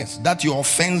bitterness, that your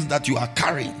offense that you are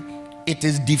carrying, it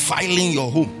is defiling your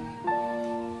home,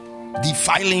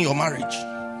 defiling your marriage.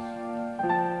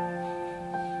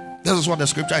 This is what the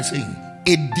scripture is saying.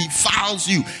 It defiles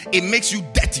you. It makes you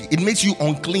dirty. It makes you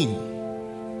unclean.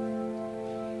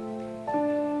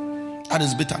 That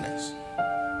is bitterness,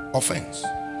 offense.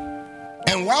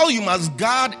 And while you must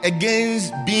guard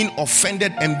against being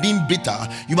offended and being bitter,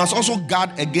 you must also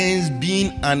guard against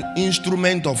being an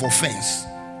instrument of offense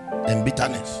and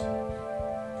bitterness.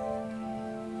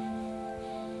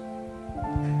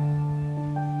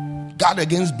 Guard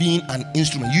against being an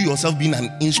instrument. You yourself being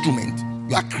an instrument.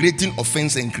 You are creating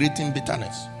offense and creating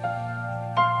bitterness.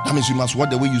 That means you must watch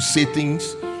the way you say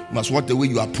things. You must watch the way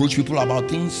you approach people about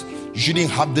things. You shouldn't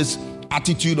have this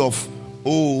attitude of,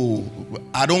 oh,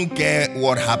 I don't care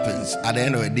what happens. At the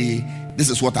end of the day, this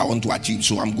is what I want to achieve,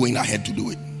 so I'm going ahead to do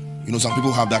it. You know, some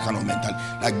people have that kind of mentality,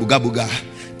 like booga booga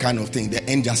kind of thing. The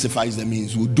end justifies the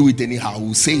means. We'll do it anyhow.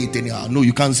 We'll say it anyhow. No,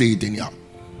 you can't say it anyhow.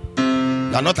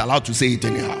 You are not allowed to say it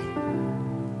anyhow.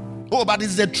 Oh, but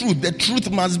it's the truth. The truth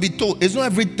must be told. It's not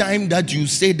every time that you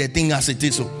say the thing as it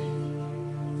is. So,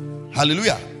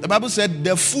 hallelujah. The Bible said,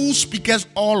 the fool speaketh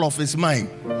all of his mind.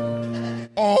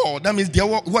 Oh, that means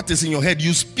what is in your head.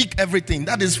 You speak everything.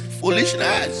 That is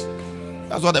foolishness.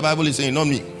 That's what the Bible is saying, not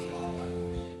me.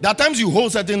 There are times you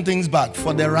hold certain things back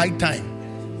for the right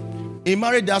time. In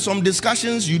marriage, there are some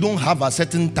discussions you don't have at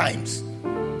certain times.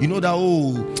 You know that,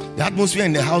 the atmosphere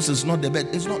in the house is not the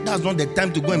best. That's not the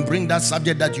time to go and bring that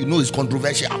subject that you know is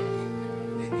controversial.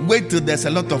 Wait till there's a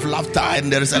lot of laughter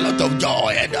and there's a lot of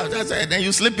joy. And then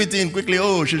you slip it in quickly.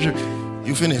 You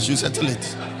finish, you settle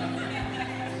it.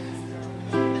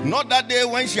 Not that day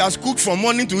when she has cooked from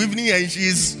morning to evening and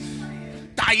she's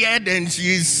tired and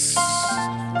she's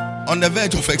on the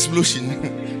verge of explosion.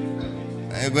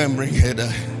 I go and bring her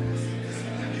there.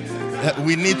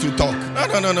 We need to talk.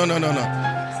 No.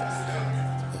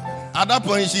 At that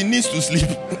point, she needs to sleep.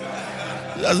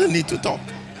 She doesn't need to talk.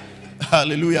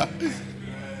 Hallelujah.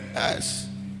 Yes.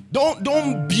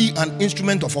 Don't be an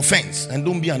instrument of offense and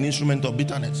don't be an instrument of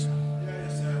bitterness.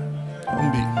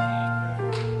 Don't be.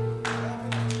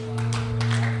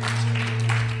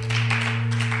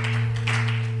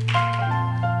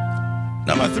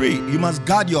 Number 3, you must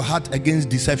guard your heart against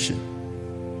deception.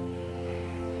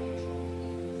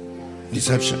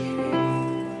 Deception.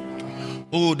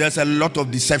 Oh, there's a lot of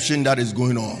deception that is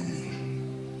going on.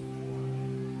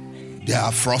 There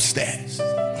are fraudsters.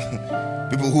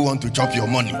 People who want to chop your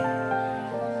money.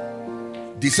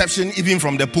 Deception even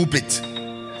from the pulpit.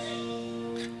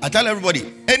 I tell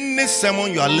everybody, any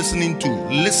sermon you are listening to,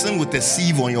 listen with a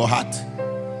sieve on your heart.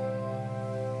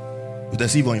 With a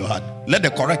sieve on your heart. Let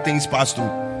the correct things pass through.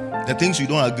 The things you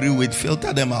don't agree with,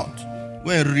 filter them out.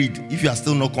 Go and read. If you are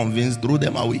still not convinced, throw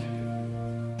them away.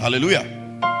 Hallelujah.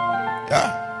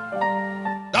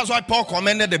 Yeah. That's why Paul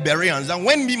commended the Bereans. And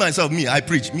when I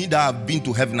preach, me that have been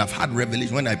to heaven, I've had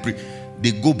revelation. When I preach,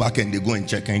 they go back and they go and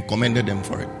check, and commended them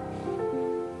for it.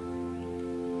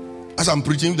 As I'm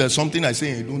preaching, there's something I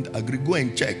say and you don't agree, go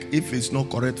and check. If it's not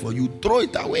correct for you, throw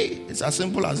it away. It's as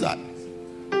simple as that.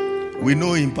 We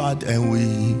know in part and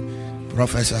we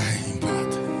prophesy in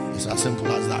part. It's as simple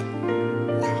as that.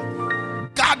 Yeah.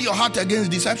 Guard your heart against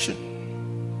deception.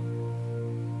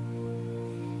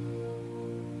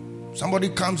 Somebody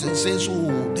comes and says,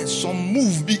 oh, there's some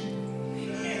move.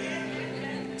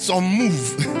 Some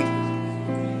move.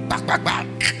 Back.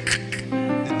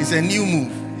 It's a new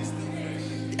move.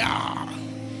 Yeah.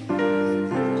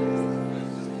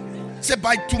 Say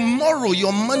by tomorrow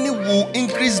your money will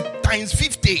increase times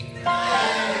 50.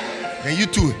 And you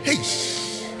too, hey,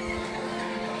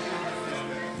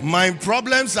 my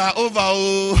problems are over.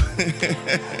 Oh.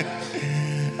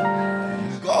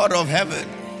 God of heaven.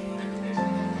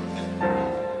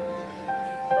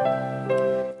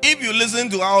 If you listen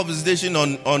to our visitation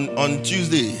on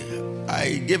Tuesday,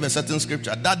 I gave a certain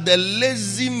scripture that the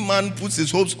lazy man puts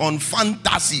his hopes on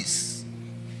fantasies.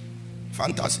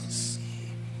 Fantasies.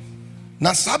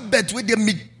 Na sabet with the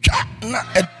mitcha na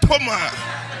etoma.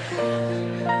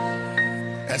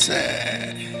 I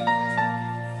said,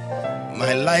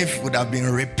 my life would have been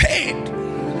repaired.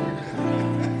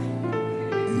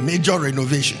 Major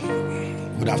renovation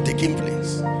would have taken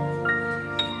place.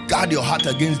 Guard your heart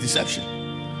against deception.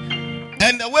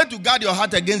 And the way to guard your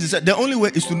heart against deception, the only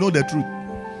way is to know the truth.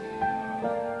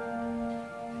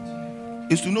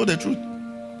 Is to know the truth.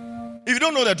 If you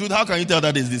don't know the truth, how can you tell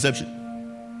that it's deception?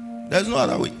 There's no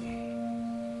other way.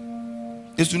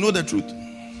 Is to know the truth.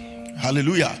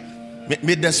 Hallelujah.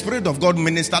 May the Spirit of God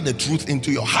minister the truth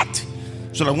into your heart,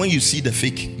 so that when you see the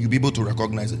fake, you'll be able to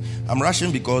recognize it. I'm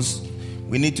rushing because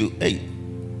we need to. Hey,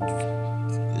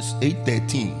 it's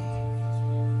 8:13.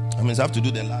 I mean, I have to do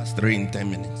the last 3 in 10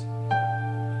 minutes.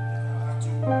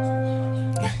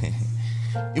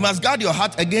 You must guard your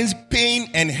heart against pain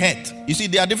and hurt. You see,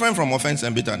 they are different from offense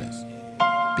and bitterness.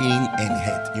 Pain and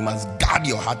hurt. You must guard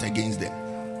your heart against them.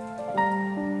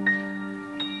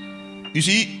 You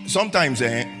see, sometimes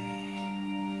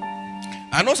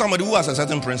I know somebody who has a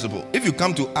certain principle. If you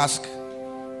come to ask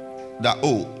that,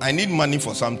 oh, I need money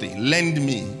for something, lend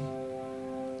me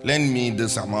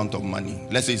this amount of money.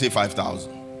 Let's say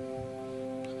 5,000.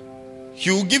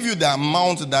 He will give you the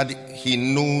amount that he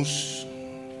knows.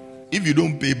 If you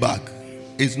don't pay back,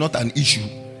 it's not an issue.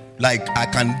 Like, I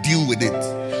can deal with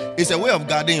it. It's a way of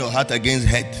guarding your heart against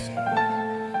hurt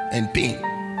and pain.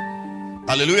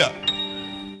 Hallelujah.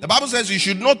 The Bible says you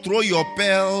should not throw your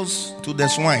pearls to the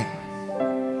swine.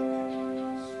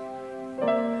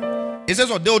 It says,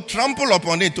 oh, they'll trample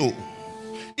upon it. Oh,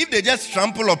 if they just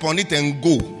trample upon it and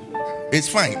go, it's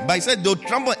fine. But it said they'll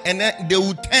trample and then they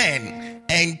will turn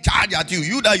and charge at you.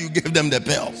 You that you gave them the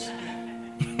pearls.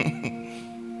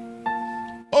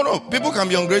 Oh no, people can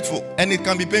be ungrateful and it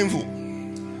can be painful.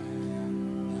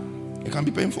 It can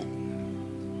be painful.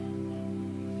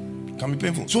 It can be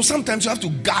painful. So sometimes you have to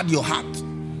guard your heart.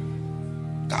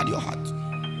 Guard your heart.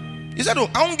 He said, oh,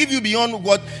 I won't give you beyond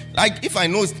what, like if I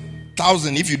know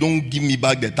 1,000, if you don't give me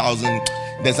back the 1,000,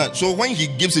 so when he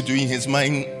gives it to you in his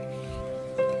mind,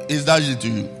 is that it to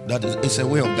you? That is, it's a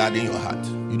way of guarding your heart.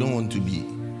 You don't want to be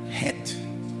hurt.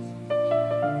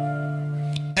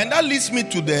 And that leads me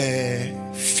to the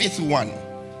 5th one.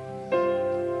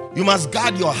 You must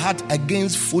guard your heart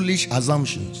against foolish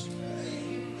assumptions.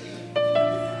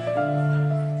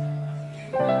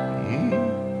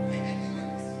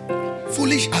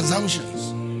 Foolish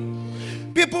assumptions.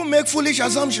 People make foolish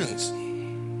assumptions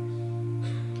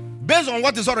based on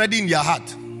what is already in their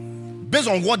heart, based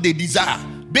on what they desire,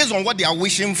 based on what they are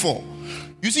wishing for.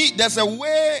 You see, there's a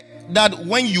way that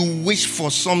when you wish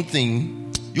for something,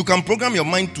 you can program your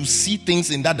mind to see things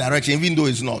in that direction, even though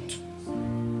it's not.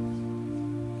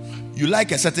 You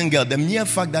like a certain girl, the mere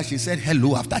fact that she said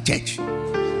hello after church,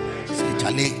 say,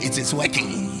 Charlie, it is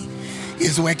working.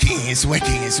 It's working, it's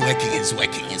working, it's working, it's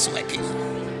working, it's working.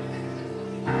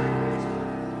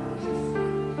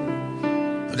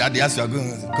 that as you are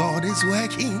going, God is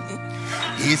working.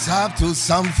 He's up to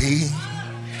something.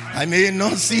 I may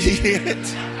not see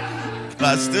it,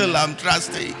 but still I'm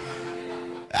trusting.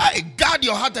 Guard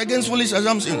your heart against foolish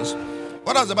assumptions.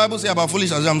 What does the Bible say about foolish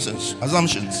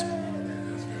assumptions?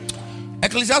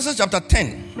 Ecclesiastes chapter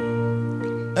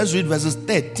 10. Let's read verses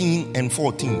 13 and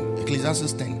 14.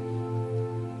 Ecclesiastes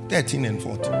 10. 13 and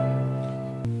 14.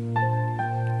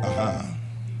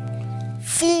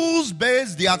 Fools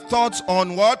base their thoughts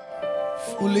on what?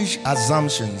 Foolish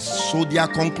assumptions. So their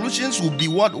conclusions will be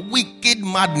what? Wicked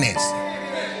madness.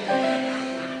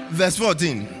 Verse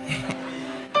 14.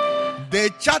 They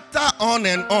chatter on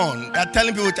and on. They're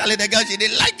telling people, Charlie, the girl, she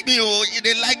didn't like me. Oh, she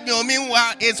didn't like me. Oh,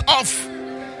 meanwhile, it's off.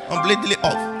 Completely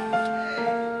off.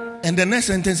 And the next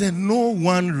sentence said, no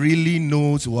one really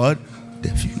knows what? The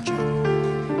future.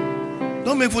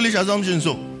 Don't make foolish assumptions.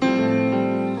 So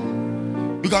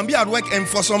you can be at work and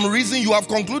for some reason you have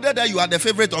concluded that you are the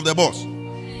favorite of the boss.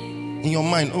 In your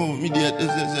mind, oh, me dear,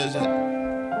 this.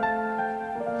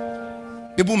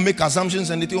 People make assumptions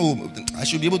and they think, oh, I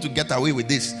should be able to get away with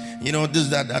this. You know, this,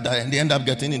 that, and they end up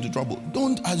getting into trouble.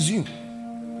 Don't assume.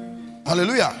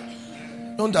 Hallelujah.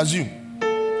 Don't assume.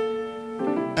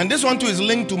 And this one too is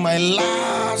linked to my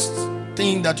last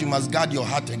thing that you must guard your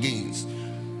heart against.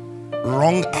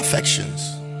 Wrong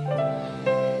affections.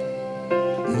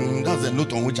 That's the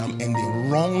note on which I'm ending.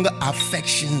 Wrong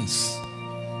affections.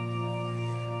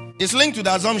 It's linked to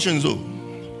the assumptions though.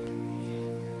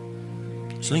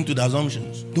 It's linked to the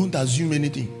assumptions. Don't assume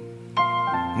anything.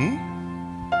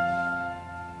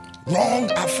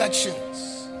 Wrong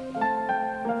affections.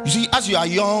 You see, as you are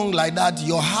young like that,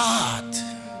 your heart,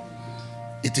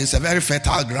 it is a very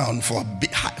fertile ground for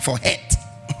hate.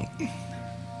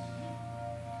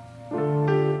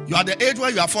 You are the age where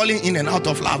you are falling in and out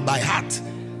of love by heart.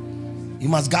 You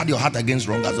must guard your heart against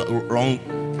wrong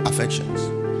affections.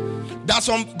 There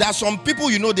are some people,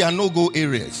 you know, they are no-go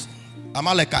areas.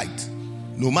 Amalekite.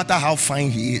 No matter how fine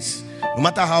he is, no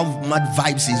matter how much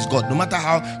vibes he's got, no matter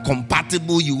how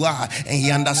compatible you are, and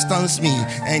he understands me,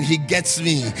 and he gets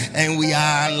me, and we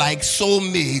are like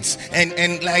soulmates,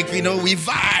 and like, you know, we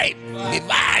vibe.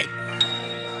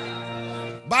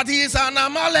 But he is an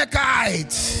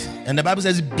Amalekite. And the Bible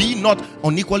says, be not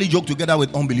unequally yoked together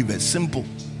with unbelievers. Simple.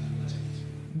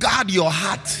 Guard your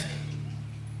heart.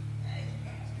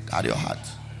 Guard your heart.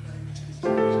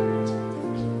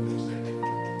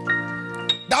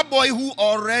 That boy who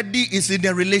already is in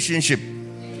a relationship,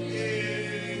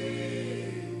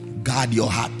 guard your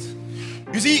heart.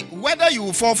 You see, whether you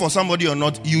will fall for somebody or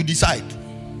not, you decide.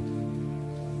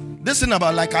 This thing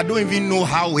about like, I don't even know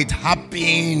how it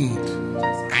happened.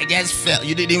 I just fell.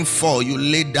 You didn't fall. You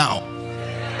laid down.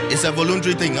 It's a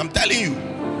voluntary thing. I'm telling you.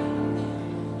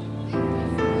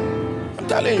 I'm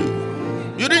telling you.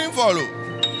 You didn't follow.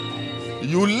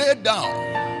 You laid down.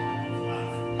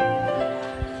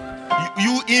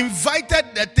 You invited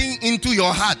the thing into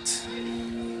your heart.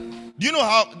 Do you know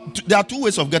how? There are two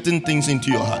ways of getting things into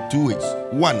your heart. Two ways.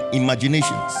 One,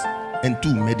 imaginations. And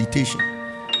two, meditation.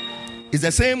 It's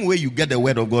the same way you get the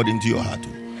word of God into your heart.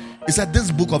 It said, this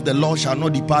book of the law shall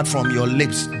not depart from your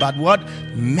lips. But what?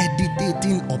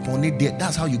 Meditating upon it.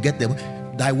 That's how you get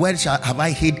thy word have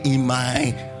I hid in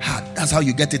my heart. That's how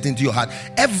you get it into your heart.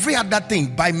 Every other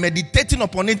thing, by meditating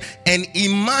upon it and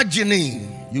imagining,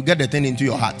 you get the thing into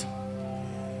your heart.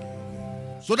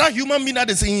 So that human being that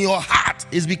is in your heart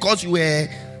is because you were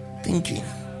thinking.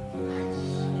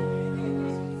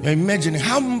 You're imagining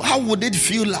how would it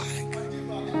feel like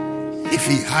if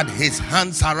he had his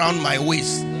hands around my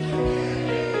waist.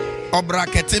 Or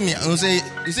bracket me. You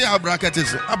say how bracket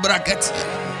is? A bracket.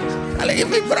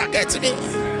 If he bracket me.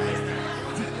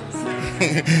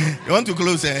 You want to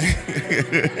close here?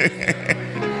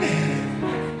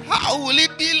 How will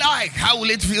it be like? How will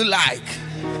it feel like?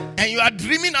 And you are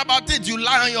dreaming about it. You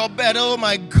lie on your bed. Oh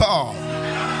my God.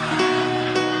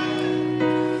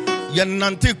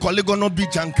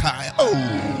 Oh,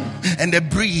 and the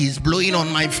breeze blowing on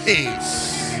my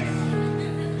face.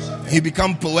 He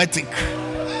become poetic.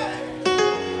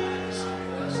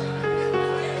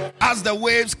 As the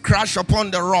waves crash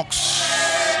upon the rocks,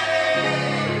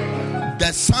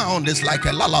 the sound is like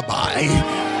a lullaby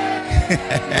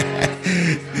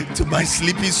to my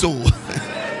sleepy soul.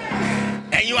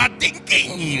 And you are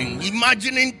thinking,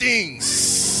 imagining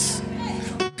things.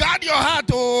 Guard your heart,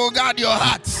 oh, guard your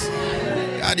heart.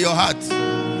 Guard your heart.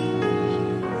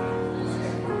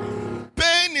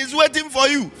 Pain is waiting for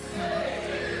you.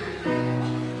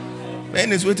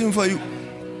 Pain is waiting for you.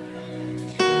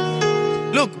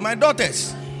 Look, my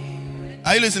daughters,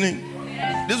 are you listening?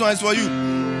 This one is for you.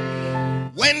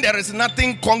 When there is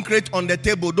nothing concrete on the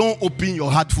table, don't open your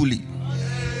heart fully.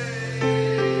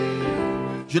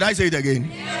 Should I say it again?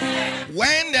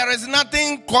 When there is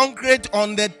nothing concrete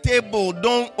on the table,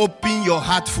 don't open your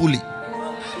heart fully.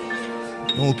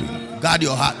 Don't open. Guard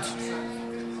your heart.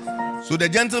 So the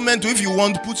gentleman too, if you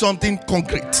want, put something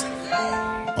concrete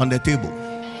on the table.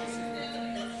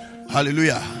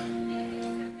 Hallelujah.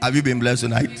 Have you been blessed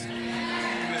tonight?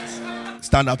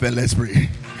 Stand up and let's pray.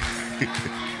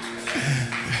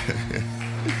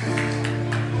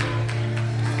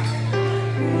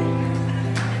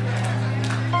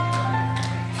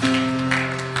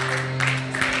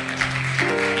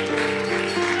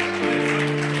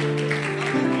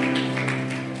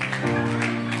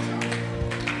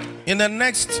 In the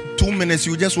next 2 minutes,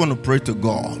 you just want to pray to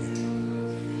God.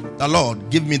 The Lord,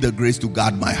 give me the grace to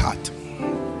guard my heart.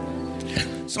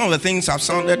 Some of the things have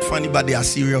sounded funny, but they are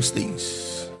serious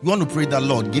things. You want to pray that,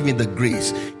 Lord, give me the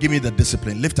grace, give me the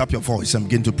discipline. Lift up your voice and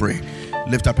begin to pray.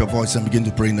 Lift up your voice and begin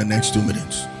to pray in the next 2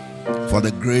 minutes. For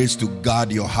the grace to guard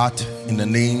your heart in the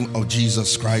name of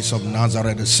Jesus Christ of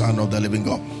Nazareth, the Son of the living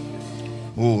God.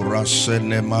 Oh,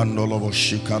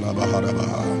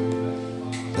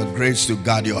 the grace to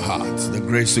guard your heart. The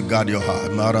grace to guard your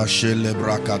heart.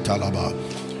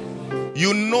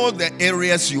 You know the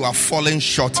areas you are falling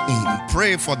short in.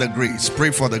 Pray for the grace. Pray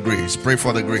for the grace. Pray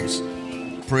for the grace.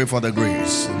 Pray for the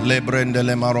grace.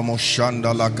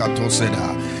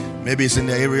 Maybe it's in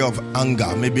the area of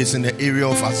anger. Maybe it's in the area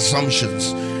of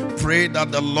assumptions. Pray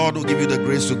that the Lord will give you the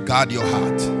grace to guard your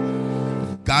heart.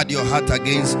 Guard your heart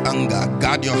against anger.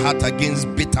 Guard your heart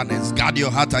against bitterness. Guard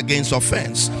your heart against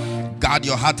offense. Guard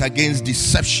your heart against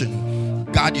deception.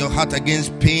 Guard your heart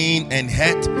against pain and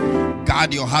hurt.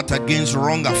 Guard your heart against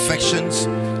wrong affections.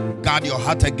 Guard your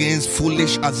heart against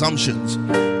foolish assumptions.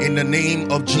 In the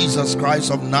name of Jesus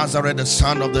Christ of Nazareth, the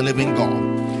Son of the living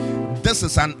God. This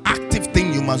is an active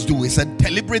thing you must do. It's a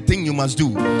deliberate thing you must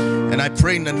do. And I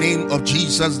pray in the name of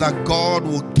Jesus that God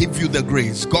will give you the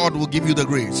grace. God will give you the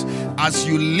grace. As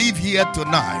you leave here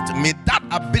tonight, may that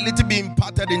ability be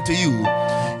imparted into you.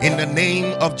 In the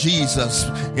name of Jesus.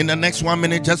 In the next 1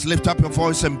 minute, just lift up your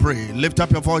voice and pray. Lift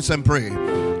up your voice and pray.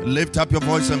 Lift up your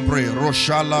voice and pray.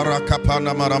 Roshala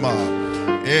rakapana marama.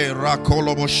 E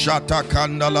rakolobo shata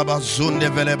kandalaba zunde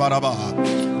vele baraba.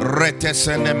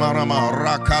 Retesene marama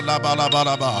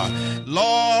rakalabalaba.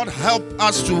 Lord, help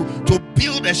us to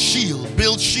build a shield,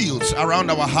 build shields around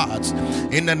our hearts.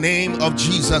 In the name of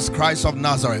Jesus Christ of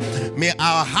Nazareth. May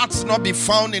our hearts not be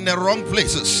found in the wrong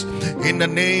places. In the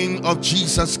name of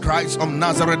Jesus Christ of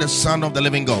Nazareth, the Son of the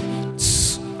living God.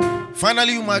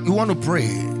 Finally, you want to pray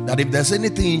that if there's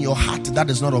anything in your heart that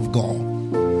is not of God,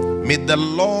 may the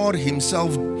Lord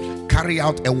himself carry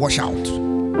out a washout.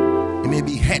 It may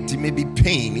be hurt, it may be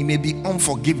pain, it may be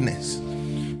unforgiveness.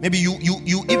 Maybe you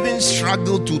even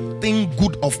struggle to think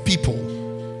good of people.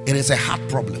 It is a heart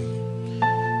problem.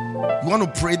 You want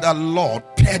to pray that, Lord,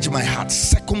 purge my heart,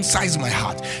 circumcise my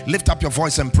heart. Lift up your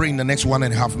voice and pray in the next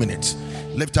 1.5 minutes.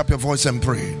 Lift up your voice and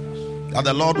pray that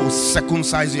the Lord will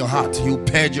circumcise your heart. He will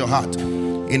purge your heart.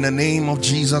 In the name of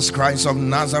Jesus Christ of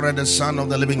Nazareth, the Son of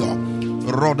the living God.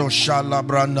 Rodo shala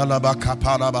branda laba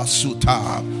kapala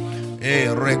basuta. E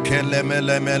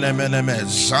rekelemelemelemeleme.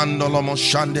 Zandolomo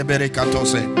shande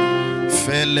berekatose.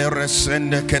 Fele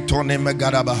resende ketone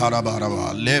megada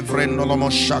baharabaraba. Levrenolomo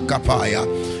shakapaya.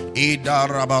 Ida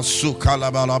rabasuka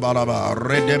labalabalaba.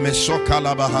 Redemesoka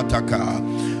labahataka.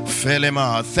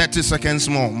 Felema, 30 seconds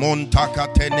more. Montaka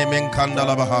tenemenkanda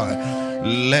labaha.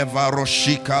 Leva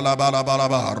roshika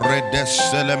labalabalaba.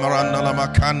 Redeselemaranda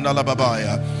lamakanda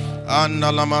lababaya.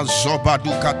 Anna lama zoba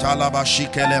dukata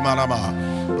labashikele malama.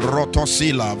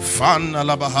 Rotosila fana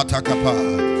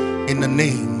labahatakapa. In the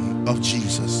name of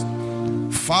Jesus.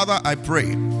 Father, I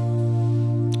pray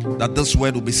that this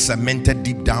word will be cemented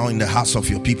deep down in the hearts of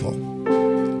your people.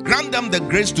 Grant them the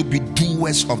grace to be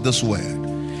doers of this word.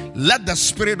 Let the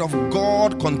Spirit of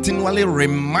God continually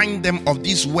remind them of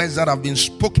these words that have been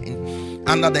spoken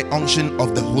under the unction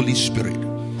of the Holy Spirit.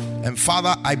 And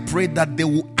Father, I pray that they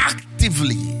will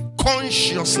actively,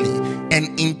 consciously,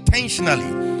 and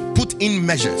intentionally put in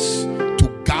measures to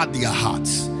guard their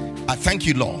hearts. I thank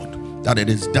you, Lord, that it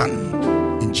is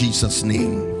done in Jesus'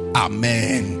 name.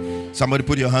 Amen. Somebody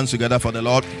put your hands together for the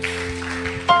Lord.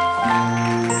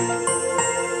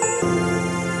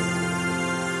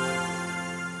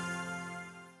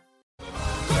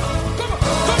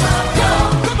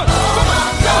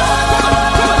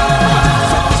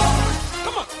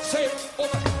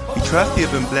 Trust you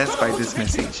have been blessed by this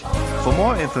message. For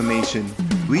more information,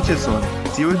 reach us on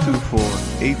 024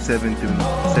 873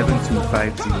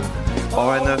 7250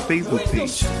 or on our Facebook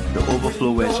page, The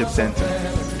Overflow Worship Center.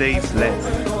 Stay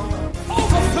blessed.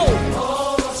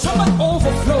 Overflow. Someone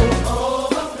overflow.